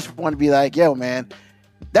of all, I just want to be like, yo, man,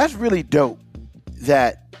 that's really dope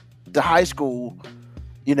that the high school,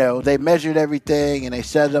 they measured everything and they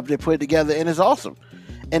set it up, they put it together, and it's awesome.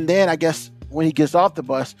 And then I guess when he gets off the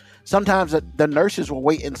bus, sometimes the nurses will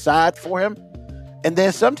wait inside for him. And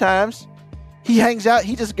then sometimes he hangs out,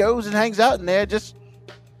 he just goes and hangs out in there, just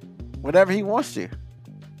whatever he wants to.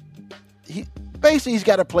 He's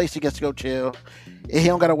got a place he gets to go chill. And he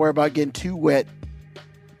don't got to worry about getting too wet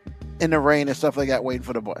in the rain and stuff like that waiting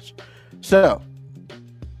for the bus. So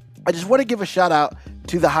I just want to give a shout out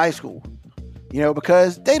to the high school,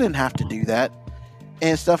 because they didn't have to do that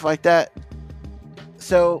and stuff like that.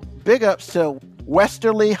 So big ups to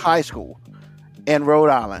Westerly High School in Rhode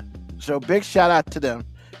Island. So big shout out to them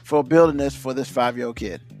for building this for this 5-year-old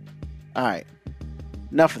kid. All right.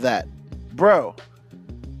 Enough of that. Bro,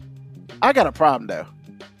 I got a problem though.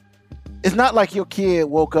 It's not like your kid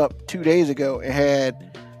woke up 2 days ago and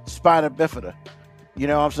had spina bifida. You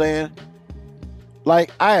know what I'm saying?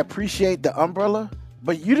 Like, I appreciate the umbrella,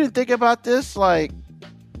 but you didn't think about this like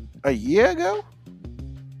a year ago?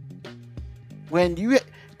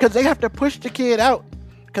 Because they have to push the kid out.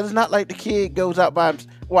 Because it's not like the kid goes out by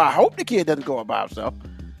himself. Well, I hope the kid doesn't go out by himself.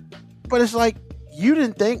 But it's like, you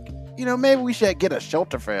didn't think, maybe we should get a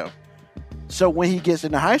shelter for him. So when he gets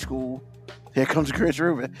into high school, here comes Chris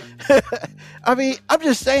Rubin. I mean, I'm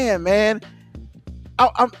just saying, man.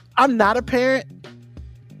 I'm not a parent,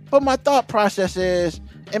 but my thought process is,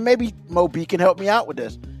 and maybe Mo B can help me out with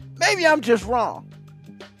this. Maybe I'm just wrong.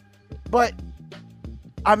 But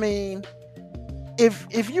I mean,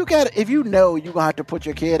 if you're gonna have to put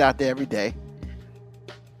your kid out there every day,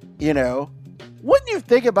 wouldn't you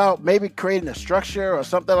think about maybe creating a structure or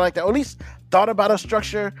something like that? Or at least thought about a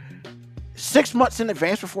structure 6 months in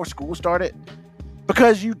advance before school started?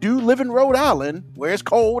 Because you do live in Rhode Island where it's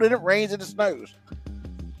cold and it rains and it snows.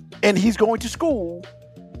 And he's going to school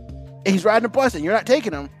and he's riding a bus and you're not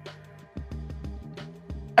taking him.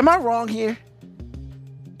 Am I wrong here?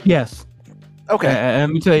 Yes. Okay.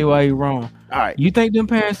 Let me tell you why you're wrong. All right. You think them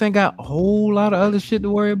parents ain't got a whole lot of other shit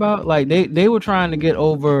to worry about? Like they were trying to get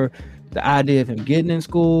over the idea of him getting in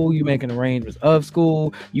school, you making arrangements of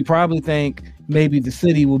school. You probably think maybe the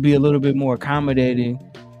city will be a little bit more accommodating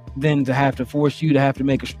than to have to force you to have to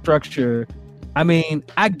make a structure I mean,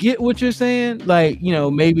 I get what you're saying. Like,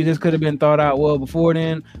 maybe this could have been thought out well before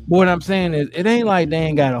then. But what I'm saying is, it ain't like they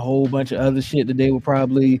ain't got a whole bunch of other shit that they were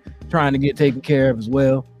probably trying to get taken care of as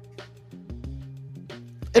well.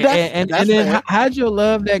 And then how'd your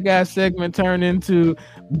love that guy segment turn into,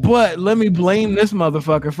 but let me blame this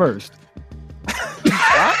motherfucker first?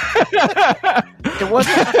 It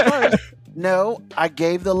wasn't first. No, I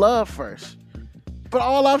gave the love first. But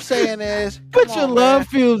all I'm saying is, but your love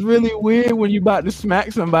feels really weird when you about to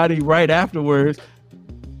smack somebody right afterwards.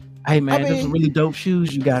 Hey man, those are really dope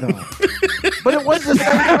shoes you got on. But it wasn't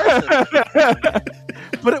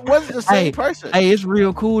the same person. Hey, it's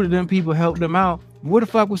real cool that them people helped them out. Where the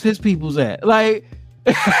fuck was his people's at? Like,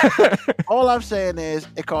 all I'm saying is,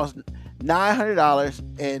 it cost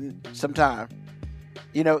 $900 and some time.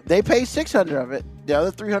 They paid $600 of it. The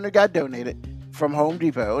other $300 got donated from Home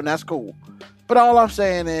Depot, and that's cool. But all I'm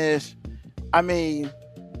saying is, I mean,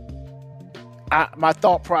 my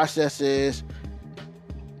thought process is,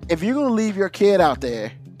 if you're gonna leave your kid out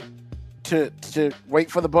there to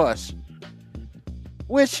wait for the bus,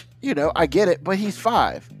 which I get it, but he's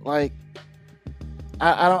 5. Like,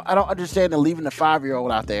 I don't understand leaving the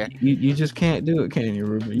 5-year-old out there. You just can't do it, can you,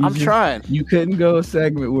 Ruben? I'm trying. You couldn't go a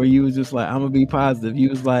segment where you was just like, I'm gonna be positive. You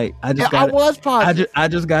was like, I was positive. I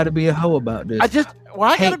just got to be a hoe about this. I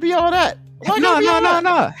gotta be all that.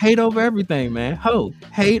 No. Hate over everything, man.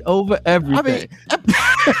 Hate over everything. I mean,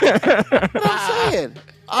 what I'm saying.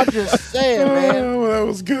 I'm just saying, man. Oh, that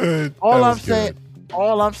was good. All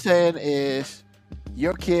I'm saying is,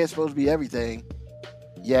 your kid's supposed to be everything,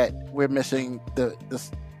 yet we're missing the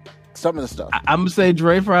some of the stuff. I'm gonna say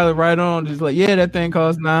Dre probably right on. Just like, yeah, that thing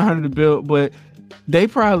costs $900 to build, but they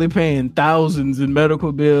probably paying thousands in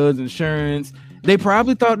medical bills, insurance. They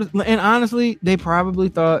probably thought, and honestly, they probably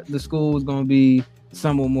thought the school was going to be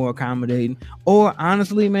somewhat more accommodating. Or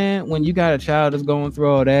honestly, man, when you got a child that's going through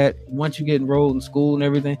all that, once you get enrolled in school and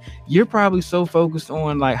everything, you're probably so focused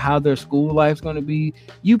on like how their school life's going to be.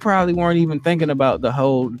 You probably weren't even thinking about the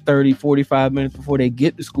whole 30, 45 minutes before they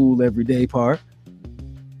get to school every day part.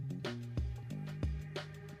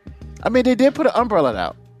 I mean, they did put an umbrella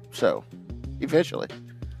out, so eventually.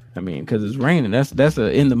 I mean, because it's raining. That's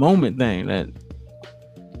a in the moment thing. That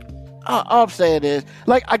all I'm saying is,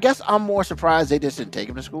 like, I guess I'm more surprised they just didn't take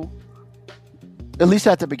him to school. At least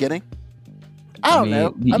at the beginning. I don't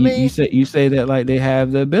know. You say that like they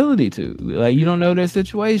have the ability to. Like, you don't know their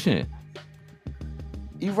situation.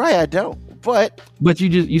 You're right, I don't. But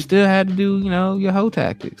you still had to do, your hoe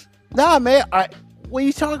tactics. Nah, man. What are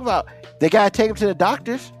you talking about? They gotta take him to the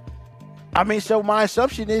doctors. I mean, so my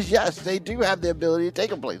assumption is, yes, they do have the ability to take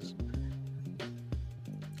them places.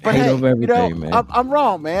 But hate over everything, man. I'm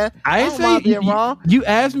wrong, man. I don't mind being wrong. You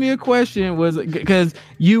asked me a question, was because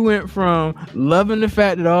you went from loving the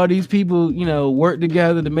fact that all these people, work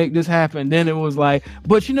together to make this happen. Then it was like,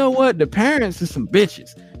 but you know what? The parents are some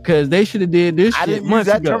bitches because they should have did this. I shit didn't use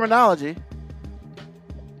that terminology.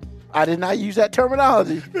 I did not use that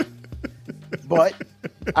terminology. But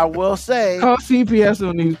I will say, call CPS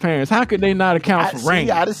on these parents. How could they not account for rain?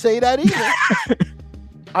 I didn't say that either.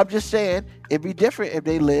 I'm just saying it'd be different if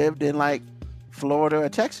they lived in like Florida or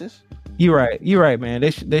Texas. You're right, man.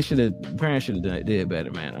 They should have. Parents should have did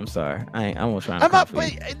better, man. I'm sorry. I won't try.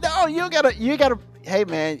 No, you gotta. Hey,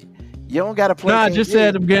 man, you don't gotta play. No, I just said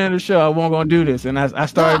at the beginning of the show I wasn't gonna do this, and I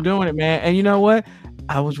started doing it, man. And you know what?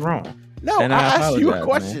 I was wrong. No, I asked you a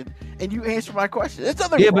question. Man. And you answered my question. It's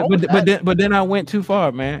nothing wrong with that. But then I went too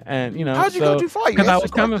far, man. And how'd you go too far? Because I was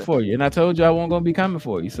coming for you, and I told you I wasn't gonna be coming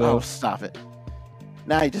for you. So stop it.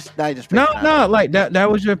 Now you just no, like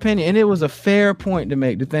that was your opinion, and it was a fair point to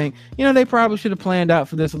make. To think, they probably should have planned out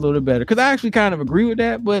for this a little better. Because I actually kind of agree with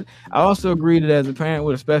that, but I also agree that as a parent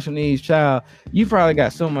with a special needs child, you probably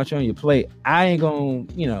got so much on your plate. I ain't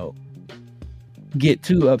gonna, get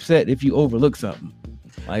too upset if you overlook something.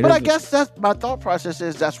 Like, but I guess that's my thought process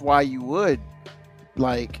is that's why you would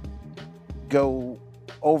like go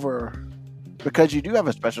over, because you do have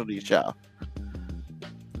a special needs child.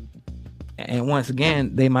 And once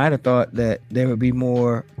again, they might have thought that there'd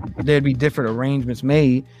be different arrangements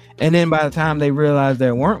made. And then by the time they realized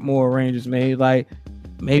there weren't more arrangements made, like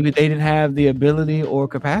maybe they didn't have the ability or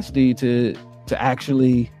capacity to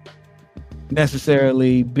actually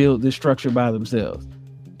necessarily build this structure by themselves.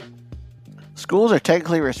 Schools are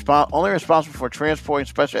technically only responsible for transporting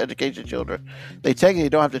special education children. They technically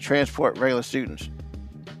don't have to transport regular students.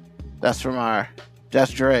 That's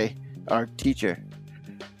that's Dre, our teacher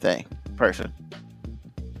person.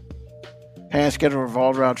 Parents' schedule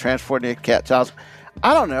revolved around transporting their child.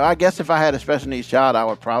 I don't know. I guess if I had a special needs child, I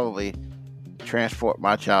would probably transport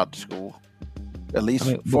my child to school. at least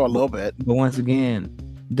I mean, for a little bit. But once again,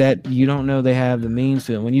 that you don't know they have the means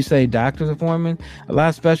to. When you say doctor's appointment, a lot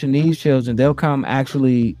of special needs children, they'll come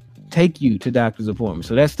actually take you to doctor's appointments.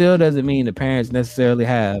 So that still doesn't mean the parents necessarily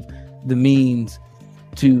have the means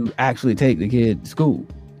to actually take the kid to school.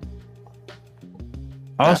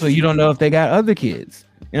 Also, you don't know if they got other kids.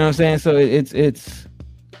 You know what I'm saying? So it's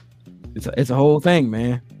a whole thing,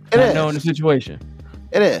 man. Not knowing the situation.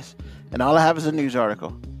 It is. And all I have is a news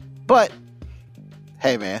article. But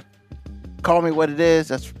hey, man, call me what it is.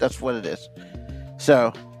 That's what it is.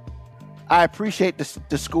 So I appreciate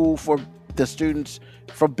the school for the students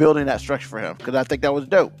for building that structure for him, because I think that was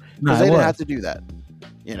dope. Because they didn't have to do that,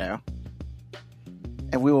 you know.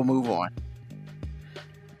 And we will move on.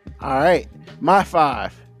 All right, my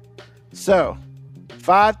 5. So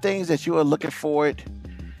 5 things that you are looking forward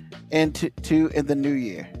to in the new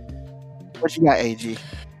year. What you got, AG?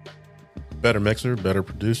 Better mixer, better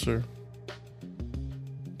producer,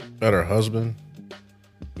 better husband,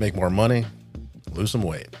 make more money, lose some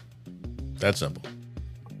weight. That simple.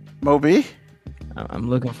 Moby? I'm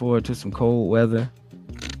looking forward to some cold weather,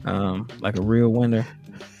 like a real winter.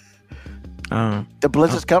 The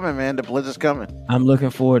blizzard's coming, man. The blizzard's coming. I'm looking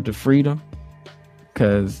forward to freedom,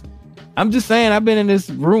 because I'm just saying I've been in this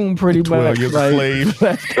room pretty much like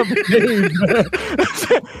last couple of days.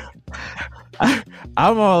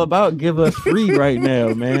 I'm all about give us free right now,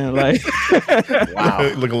 man. Like, wow,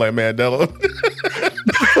 looking like Mandela.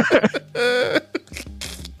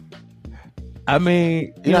 I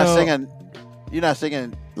mean, you're not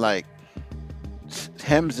singing like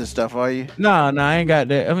hymns and stuff, are you? No, I ain't got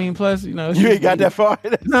that. I mean, plus, you ain't got that far.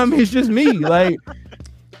 No, I mean, it's just me. Like,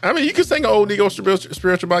 I mean, you can sing an old Negro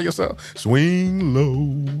spiritual by yourself. Swing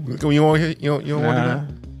low. You want to hear? You don't want to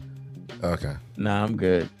do that? Okay. Nah, I'm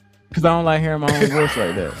good. Because I don't like hearing my own voice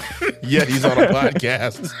like that. Yeah, he's on a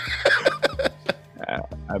podcast.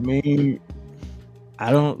 I mean,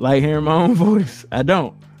 I don't like hearing my own voice. I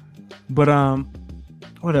don't. But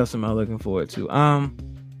what else am I looking forward to? I'm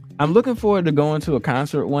looking forward to going to a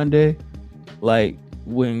concert one day, like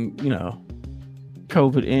when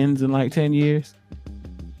COVID ends in like 10 years.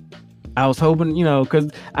 I was hoping, because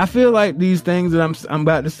I feel like these things that I'm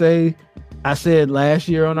about to say, I said last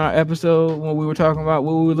year on our episode when we were talking about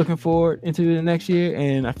what we were looking forward into the next year,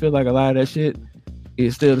 and I feel like a lot of that shit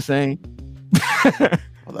is still the same. Well,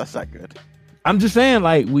 that's not good. I'm just saying,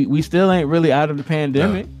 like, we still ain't really out of the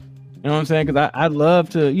pandemic. No. You know what I'm saying? Because I'd love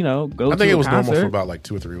to, go. I think it was concert. normal for about like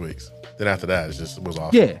 2 or 3 weeks. Then after that, it was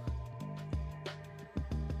awful. Yeah.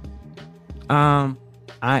 I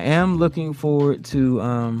am looking forward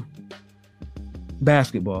to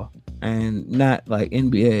basketball, and not like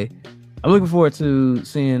NBA. I'm looking forward to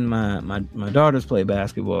seeing my daughters play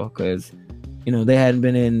basketball, because they hadn't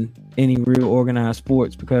been in any real organized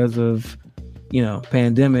sports because of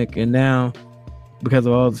pandemic, and now because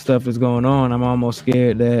of all the stuff that's going on, I'm almost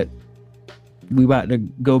scared that we about to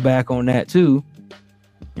go back on that too.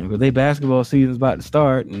 Because their basketball season's about to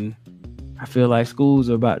start, and I feel like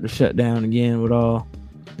schools are about to shut down again with all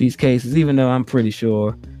these cases, even though I'm pretty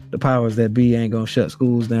sure the powers that be ain't gonna shut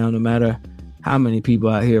schools down no matter how many people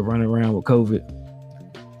out here running around with COVID.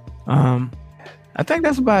 I think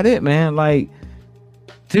that's about it, man. Like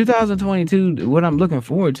 2022, what I'm looking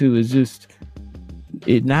forward to is just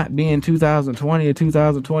it not being 2020 or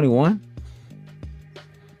 2021.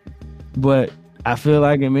 But I feel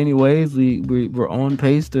like in many ways we're on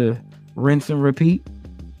pace to rinse and repeat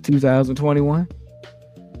 2021.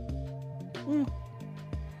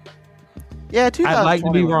 Yeah, 2021. I'd like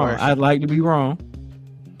to be wrong. I'd like to be wrong.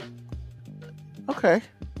 Okay,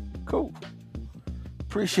 cool.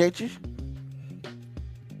 Appreciate you.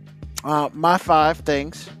 My 5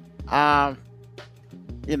 things.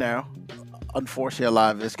 Unfortunately, a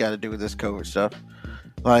lot of this got to do with this COVID stuff.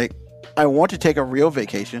 Like, I want to take a real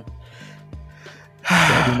vacation.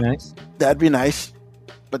 That'd be nice. That'd be nice,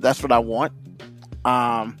 but that's what I want.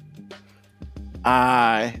 I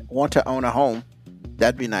want to own a home.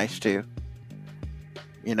 That'd be nice too.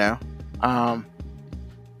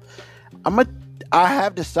 I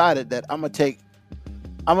have decided that I'm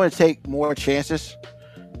gonna take more chances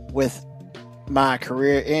with my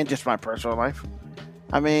career and just my personal life.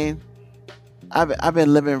 I mean, I've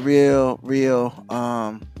been living real.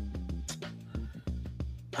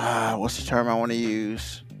 What's the term I want to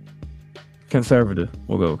use? Conservative.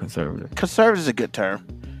 We'll go with conservative. Conservative is a good term.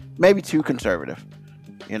 Maybe too conservative.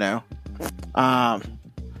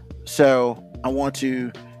 So I want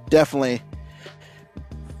to definitely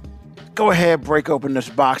go ahead, break open this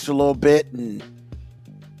box a little bit and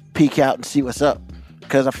peek out and see what's up.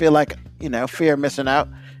 Because I feel like, fear of missing out,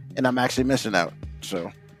 and I'm actually missing out.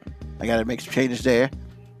 So I got to make some changes there.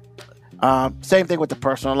 Same thing with the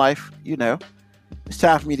personal life. It's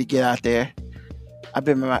time for me to get out there. I've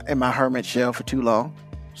been in my hermit shell for too long.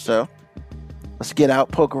 So let's get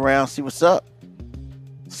out, poke around, see what's up,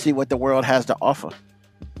 see what the world has to offer.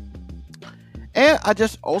 And I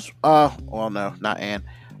just also, I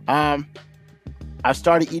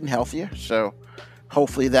started eating healthier. So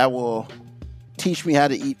hopefully that will teach me how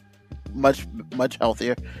to eat much, much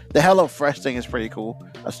healthier. The Hello Fresh thing is pretty cool.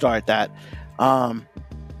 I started that.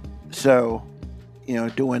 So,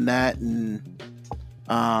 doing that and,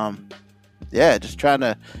 just trying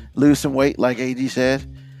to lose some weight, like AG said.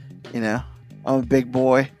 I'm a big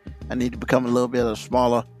boy. I need to become a little bit of a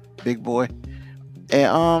smaller big boy.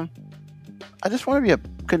 And, I just want to be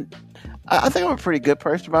I think I'm a pretty good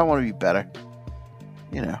person, but I want to be better.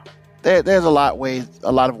 There's a lot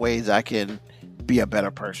of ways I can be a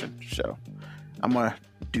better person. So I'm going to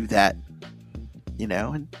do that,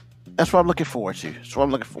 and that's what I'm looking forward to.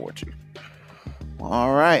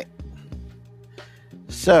 All right.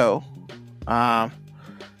 So,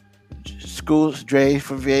 schools, Dre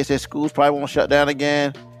from VA says schools probably won't shut down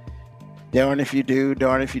again. Darn if you do.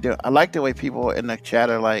 I like the way people in the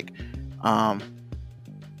chat are like,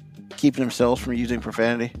 keeping themselves from using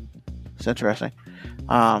profanity. It's interesting.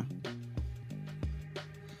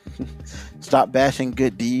 Stop bashing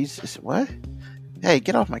good deeds. What? Hey,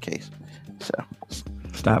 get off my case. So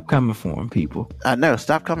stop coming for them, people. I know.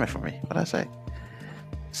 Stop coming for me. What'd I say?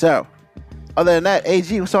 So, other than that,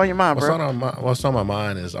 AG, what's on your mind, bro? What's on my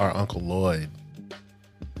mind is our Uncle Lloyd.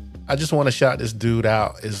 I just want to shout this dude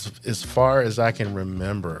out. As far as I can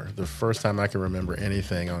remember, the first time I can remember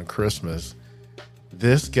anything on Christmas,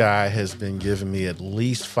 this guy has been giving me at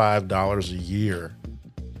least $5 a year.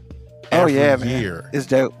 Every year. It's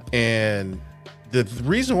dope. And the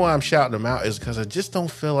reason why I'm shouting him out is because I just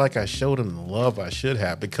don't feel like I showed him the love I should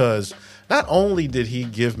have. Because not only did he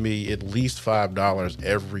give me at least $5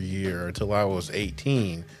 every year until I was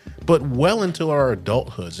 18, but well into our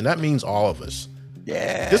adulthoods. And that means all of us.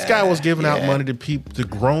 Yeah. This guy was giving out money to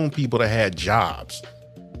grown people that had jobs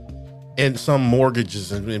and some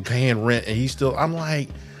mortgages and paying rent. And he's still, I'm like,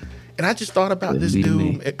 and I just thought about this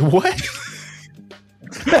dude. What?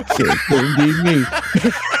 Couldn't be me.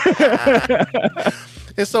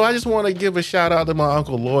 And so I just want to give a shout out to my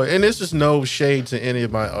Uncle Lloyd. And this is no shade to any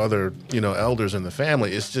of my other, elders in the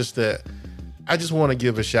family. It's just that I just want to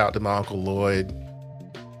give a shout to my Uncle Lloyd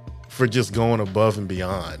for just going above and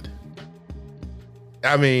beyond.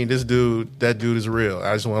 I mean, that dude is real.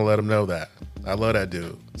 I just want to let him know that. I love that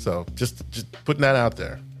dude. So just putting that out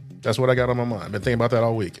there. That's what I got on my mind. Been thinking about that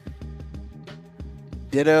all week.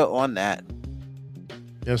 Ditto on that.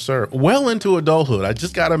 Yes, sir. Well into adulthood. I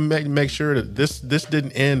just got to make sure that this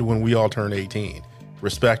didn't end when we all turned 18,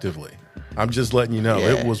 respectively. I'm just letting you know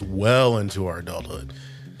it was well into our adulthood.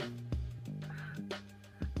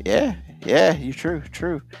 Yeah, you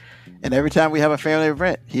true. And every time we have a family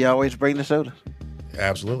event, he always bring the soda.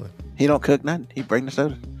 Absolutely. He don't cook nothing. He bring the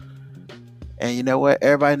soda. And you know what?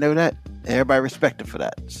 Everybody know that. Everybody respect him for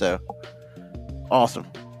that. So, awesome.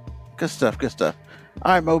 Good stuff.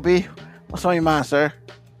 All right, Moby. What's on your mind, sir?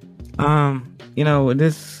 With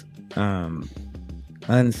this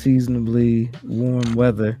unseasonably warm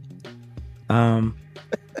weather, and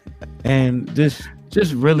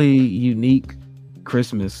just really unique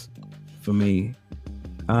Christmas for me.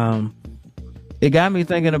 It got me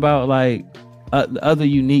thinking about like other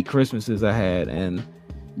unique Christmases I had, and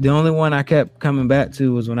the only one I kept coming back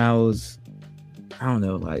to was when I was, I don't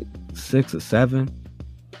know, like 6 or 7,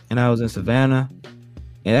 and I was in Savannah.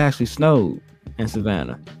 It actually snowed in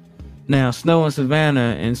Savannah. Now, snow in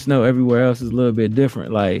Savannah and snow everywhere else is a little bit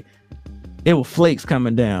different. Like, it was flakes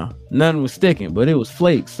coming down. Nothing was sticking, but it was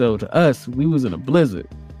flakes. So to us, we was in a blizzard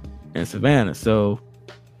in Savannah. So,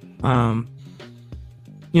 I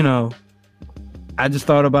just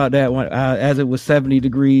thought about that when, as it was 70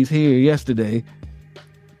 degrees here yesterday,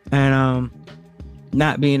 and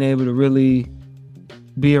not being able to really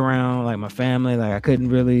be around like my family. Like I couldn't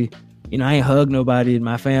really, I ain't hug nobody in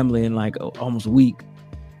my family in like almost a week.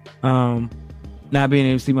 Not being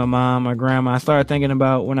able to see my mom, my grandma. I started thinking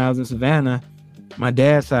about when I was in Savannah, my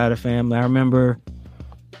dad's side of the family. I remember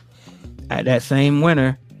at that same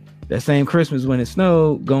winter, that same Christmas when it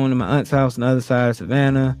snowed, going to my aunt's house on the other side of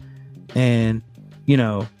Savannah, and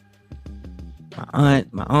my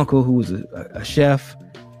aunt, my uncle, who was a chef,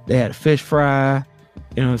 they had a fish fry.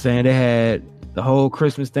 You know what I'm saying? They had the whole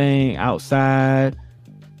Christmas thing outside,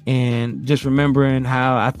 and just remembering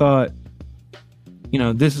how I thought,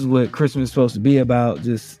 this is what Christmas is supposed to be about,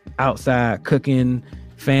 just outside cooking,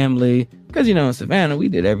 family. Because, in Savannah, we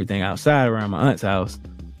did everything outside around my aunt's house.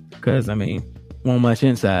 because I mean, won't much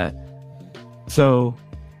inside. So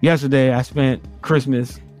yesterday I spent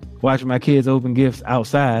Christmas watching my kids open gifts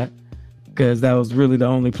outside, because that was really the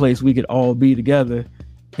only place we could all be together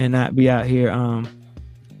and not be out here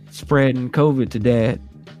spreading COVID to dad.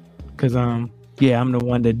 Because yeah, I'm the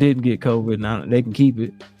one that didn't get COVID, and they can keep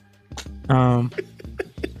it.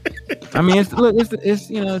 I mean, it's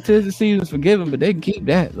you know, 'tis the season's forgiven, but they can keep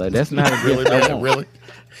that. Like, that's not a Really, gift I man? want. Really?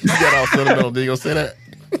 You got all sentimental. Did you gonna say that?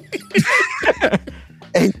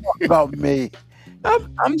 Ain't talking about me.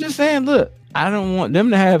 I'm just saying, look, I don't want them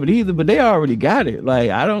to have it either, but they already got it. Like,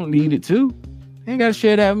 I don't need it too. They ain't got to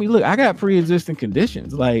share that with me. Look, I got pre-existing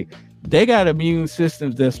conditions. Like, they got immune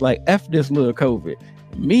systems that's like, F this little COVID.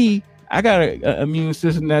 Me, I got a immune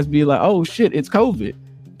system that's be like, oh shit, it's COVID.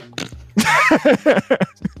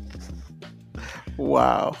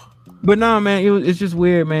 Wow. But no, man, it's just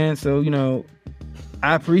weird, man. So, you know,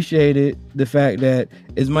 I appreciated the fact that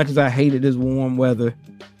as much as I hated this warm weather,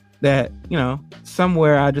 that, you know,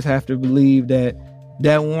 somewhere I just have to believe that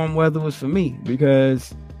warm weather was for me,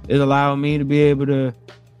 because it allowed me to be able to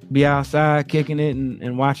be outside kicking it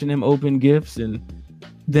and watching them open gifts and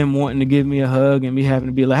them wanting to give me a hug and me having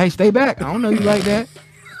to be like, hey, stay back. I don't know you like that.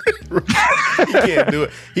 He can't do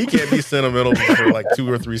it. He can't be sentimental for like 2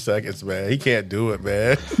 or 3 seconds, man. He can't do it,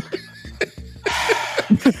 man.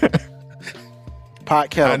 Pot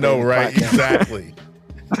kettle. I know, baby, right? pot kettle. Exactly.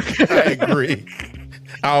 I agree.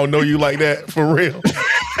 I don't know you like that, for real.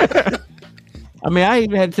 I mean, I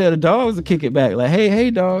even had to tell the dogs to kick it back. Like,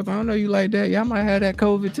 hey, dogs, I don't know you like that. Y'all might have that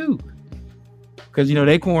COVID too. Because, you know,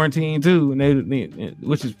 they quarantine too, and they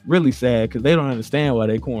which is really sad because they don't understand why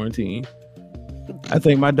they quarantine. I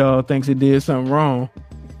think my dog thinks it did something wrong.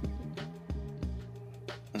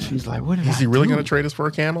 She's like, what Is he really going to trade us for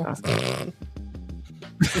a camel?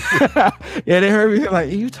 Yeah, they heard me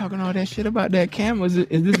like, you talking all that shit about that camel. Is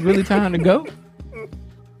this really time to go?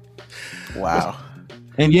 Wow.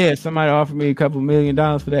 And yeah, somebody offered me $2 million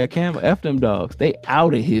for that camel. F them dogs. They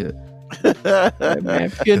out of here. Like, man,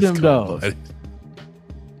 forget them dogs.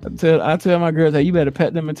 I tell my girls, hey, you better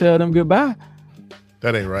pet them and tell them goodbye.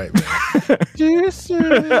 That ain't right, man. Jesus.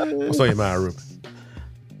 What's on your mind, Ruben?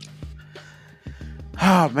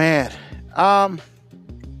 Oh man.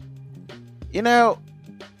 You know,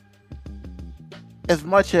 as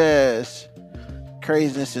much as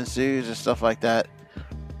craziness ensues and stuff like that,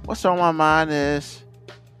 what's on my mind is,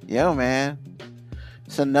 yo man,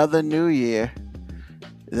 it's another new year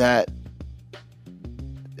that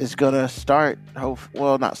is gonna start,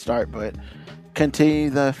 well, not start, but continue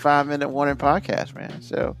the 5-minute warning podcast, man.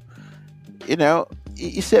 So, you know,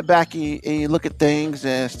 you sit back and you look at things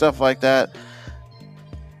and stuff like that.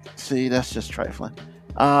 See, that's just trifling.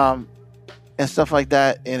 And stuff like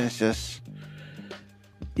that. And it's just,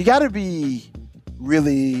 you got to be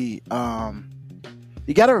really,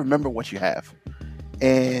 you got to remember what you have.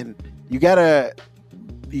 And you got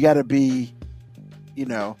to be, you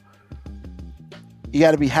know, you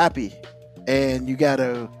got to be happy. And you got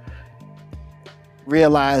to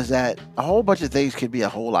realize that a whole bunch of things could be a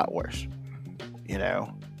whole lot worse, you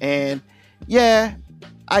know. And yeah,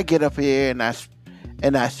 I get up here and I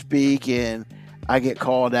speak and I get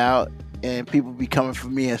called out and people be coming for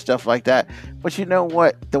me and stuff like that. But you know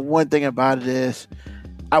what? The one thing about it is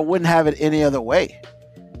I wouldn't have it any other way,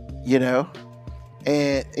 you know.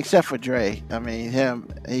 And except for Dre, I mean,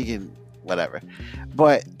 he can whatever.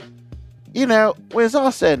 But you know, when it's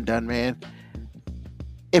all said and done, man,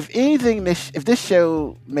 if anything, if this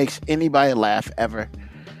show makes anybody laugh ever,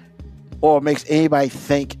 or makes anybody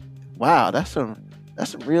think, wow, that's some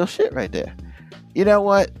real shit right there, you know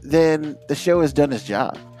what? Then the show has done its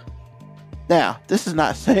job. Now, this is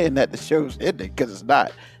not saying that the show's ending, because it's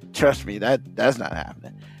not. Trust me, that's not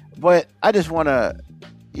happening. But I just want to,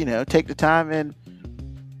 you know, take the time and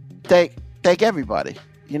thank everybody.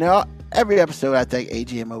 You know, every episode I thank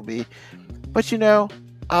AGMOB. But you know,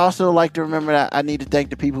 I also like to remember that I need to thank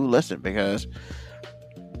the people who listen, because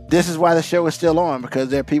this is why the show is still on, because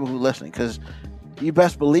there are people who listen. Because you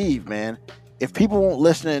best believe, man, if people weren't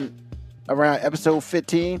listening around episode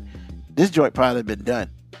 15, this joint probably have been done.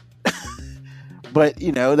 But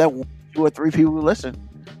you know, that 2 or 3 people who listen,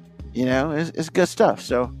 you know, it's good stuff.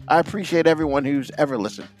 So I appreciate everyone who's ever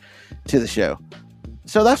listened to the show.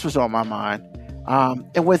 So that's what's on my mind.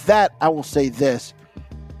 And with that, I will say this,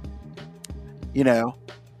 you know,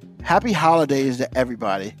 happy holidays to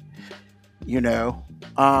everybody, you know,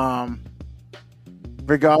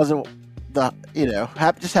 regardless of the, you know,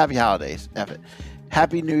 just happy holidays.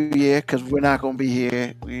 Happy New Year, because we're not going to be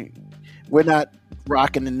here. We're not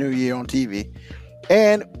rocking the New Year on TV.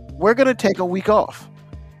 And we're going to take a week off.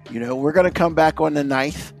 You know, we're going to come back on the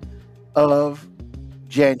 9th of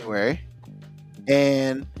January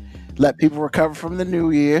and let people recover from the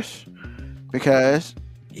New Year's, because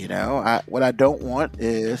what I don't want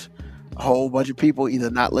is a whole bunch of people either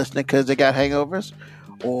not listening because they got hangovers,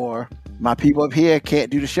 or my people up here can't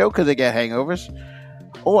do the show because they got hangovers,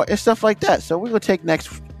 or it's stuff like that. So we're gonna take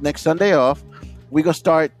next Sunday off. We're gonna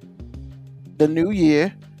start the new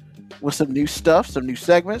year with some new stuff, some new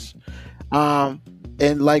segments. And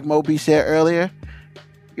like Moby said earlier,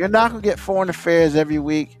 you're not gonna get foreign affairs every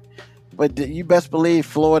week, but you best believe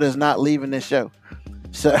Florida is not leaving this show.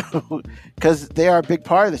 So, because they are a big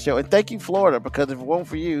part of the show. And thank you, Florida, because if it weren't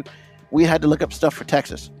for you, we had to look up stuff for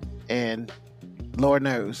Texas. And Lord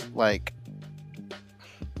knows, like,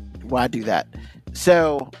 why do that?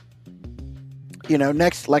 So,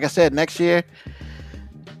 like I said, next year,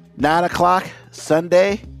 9 o'clock,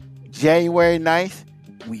 Sunday, January 9th,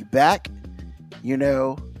 we back. We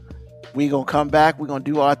going to come back. We're going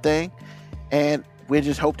to do our thing. And we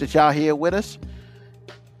just hope that y'all here with us.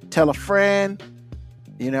 Tell a friend.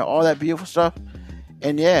 All that beautiful stuff.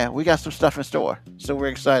 And yeah, we got some stuff in store. So we're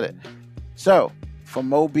excited. So for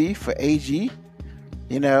Moby, for AG,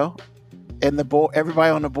 and the board,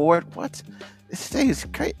 everybody on the board, this thing is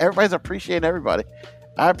crazy. Everybody's appreciating everybody.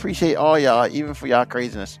 I appreciate all y'all, even for y'all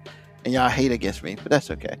craziness and y'all hate against me, but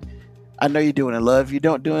that's okay. I know you're doing it in love. If you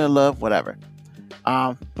don't do it in love, whatever.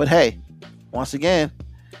 But hey, once again,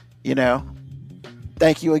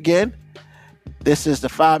 thank you again. This is the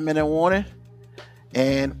 5-minute warning.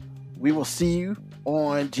 And we will see you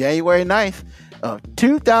on January 9th of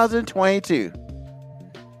 2022.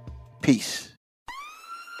 Peace.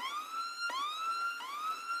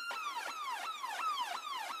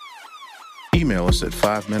 Email us at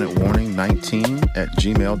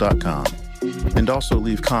 5minutewarning19@gmail.com. And also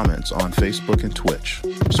leave comments on Facebook and Twitch.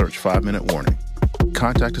 Search 5-Minute Warning.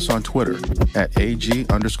 Contact us on Twitter at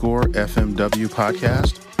AG_FMW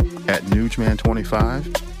podcast, at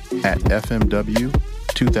Newsman25, at FMW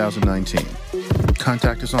 2019.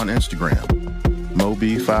 Contact us on Instagram,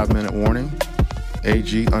 Moby 5-Minute Warning,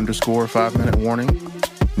 AG_5-Minute Warning,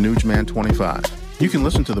 Newsman25. You can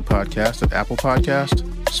listen to the podcast at Apple Podcast,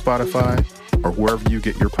 Spotify, or wherever you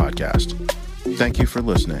get your podcast. Thank you for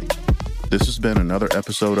listening. This has been another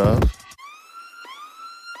episode of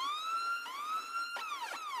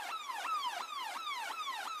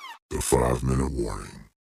The 5-Minute Warning.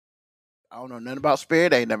 I don't know nothing about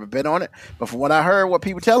Spirit. I ain't never been on it. But from what I heard, what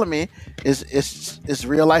people telling me is it's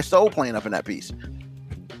real life soul playing up in that piece.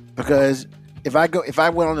 Because if I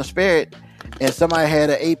went on the Spirit and somebody had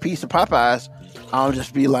an 8-piece of Popeyes, I'll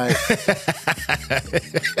just be like,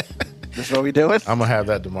 this what we doing? I'm gonna have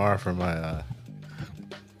that tomorrow for my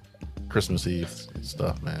Christmas Eve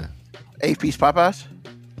stuff, man. 8-piece Popeyes?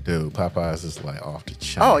 Dude, Popeyes is like off the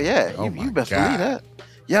chain. Oh yeah, Oh you my best God. believe that.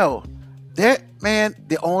 Yo, the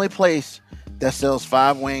only place that sells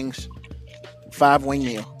 5-wing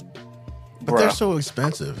meal. But they're so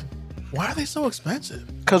expensive. Why are they so expensive?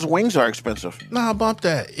 Because wings are expensive. Nah, bump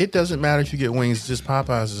that. It doesn't matter if you get wings. Just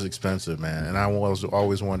Popeyes is expensive, man. And I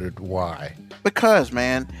always wondered why. Because,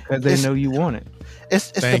 man, Because they know you want it.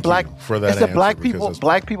 it's the Thank black you for that it's the answer, black because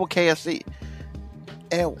people KFC.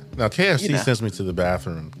 And Now, KFC You know. sends me to the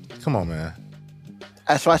bathroom. Come on, man.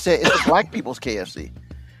 that's why I said it's the black people's KFC.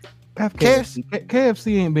 KFC.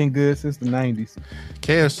 KFC ain't been good since the 90s.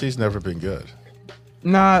 KFC's never been good.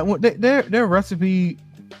 Nah, their recipe,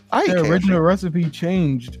 I eat their KFC. original recipe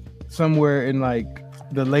changed somewhere in like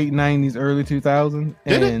the late 90s, early 2000s.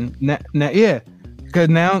 Did it? And now, yeah, because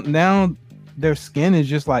now their skin is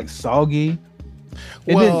just like soggy.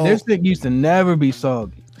 Their steak used to never be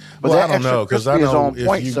soggy. But Well, that I don't know, because I extra crispy is know on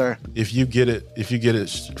point, sir. if you get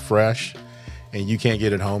it fresh and you can't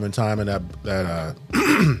get it home in time, and that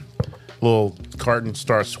little carton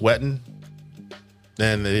starts sweating,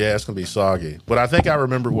 then yeah, it's gonna be soggy. But I think I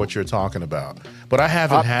remember what you're talking about. But I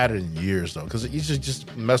haven't had it in years though, because it used to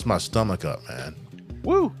just mess my stomach up, man.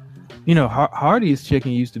 Woo. You know, Hardee's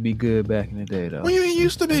chicken used to be good back in the day, though. Well, it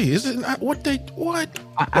used to be. Is it not what?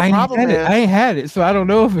 I ain't had it, so I don't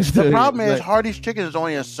know if it's The problem is like, Hardee's chicken is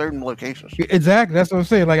only in certain locations. exactly. That's what I'm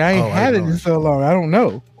saying. Like I ain't had it in so long. I don't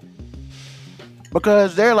know.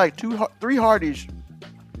 Because there are like 3 Hardee's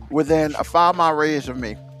within a 5-mile radius of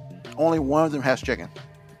me. Only one of them has chicken.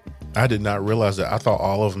 I did not realize that. I thought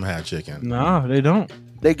all of them had chicken. No, they don't.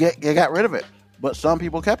 They got rid of it, but some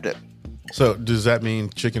people kept it. So does that mean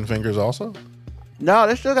chicken fingers also? No,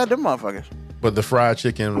 they still got them motherfuckers. But the fried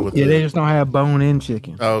chicken with They just don't have bone-in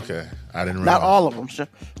chicken. Oh, okay. I didn't realize. Not all of them. So,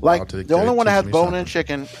 like I'll the only one that has teach me bone-in something.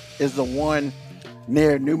 chicken is the one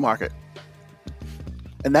near Newmarket,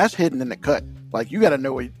 and that's hidden in the cut. Like you got to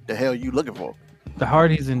know what the hell you looking for. The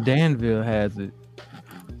Hardee's in Danville has it.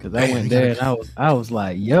 Cause I Man, went you there gotta and I was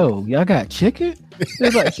like, "Yo, y'all got chicken?"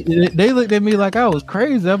 They looked at me like I was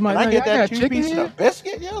crazy. I'm like, Can I "No, get y'all that got 2 chicken pieces here?" of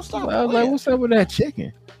biscuit? Yo, stop I was like, playing. "What's up with that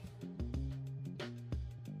chicken?"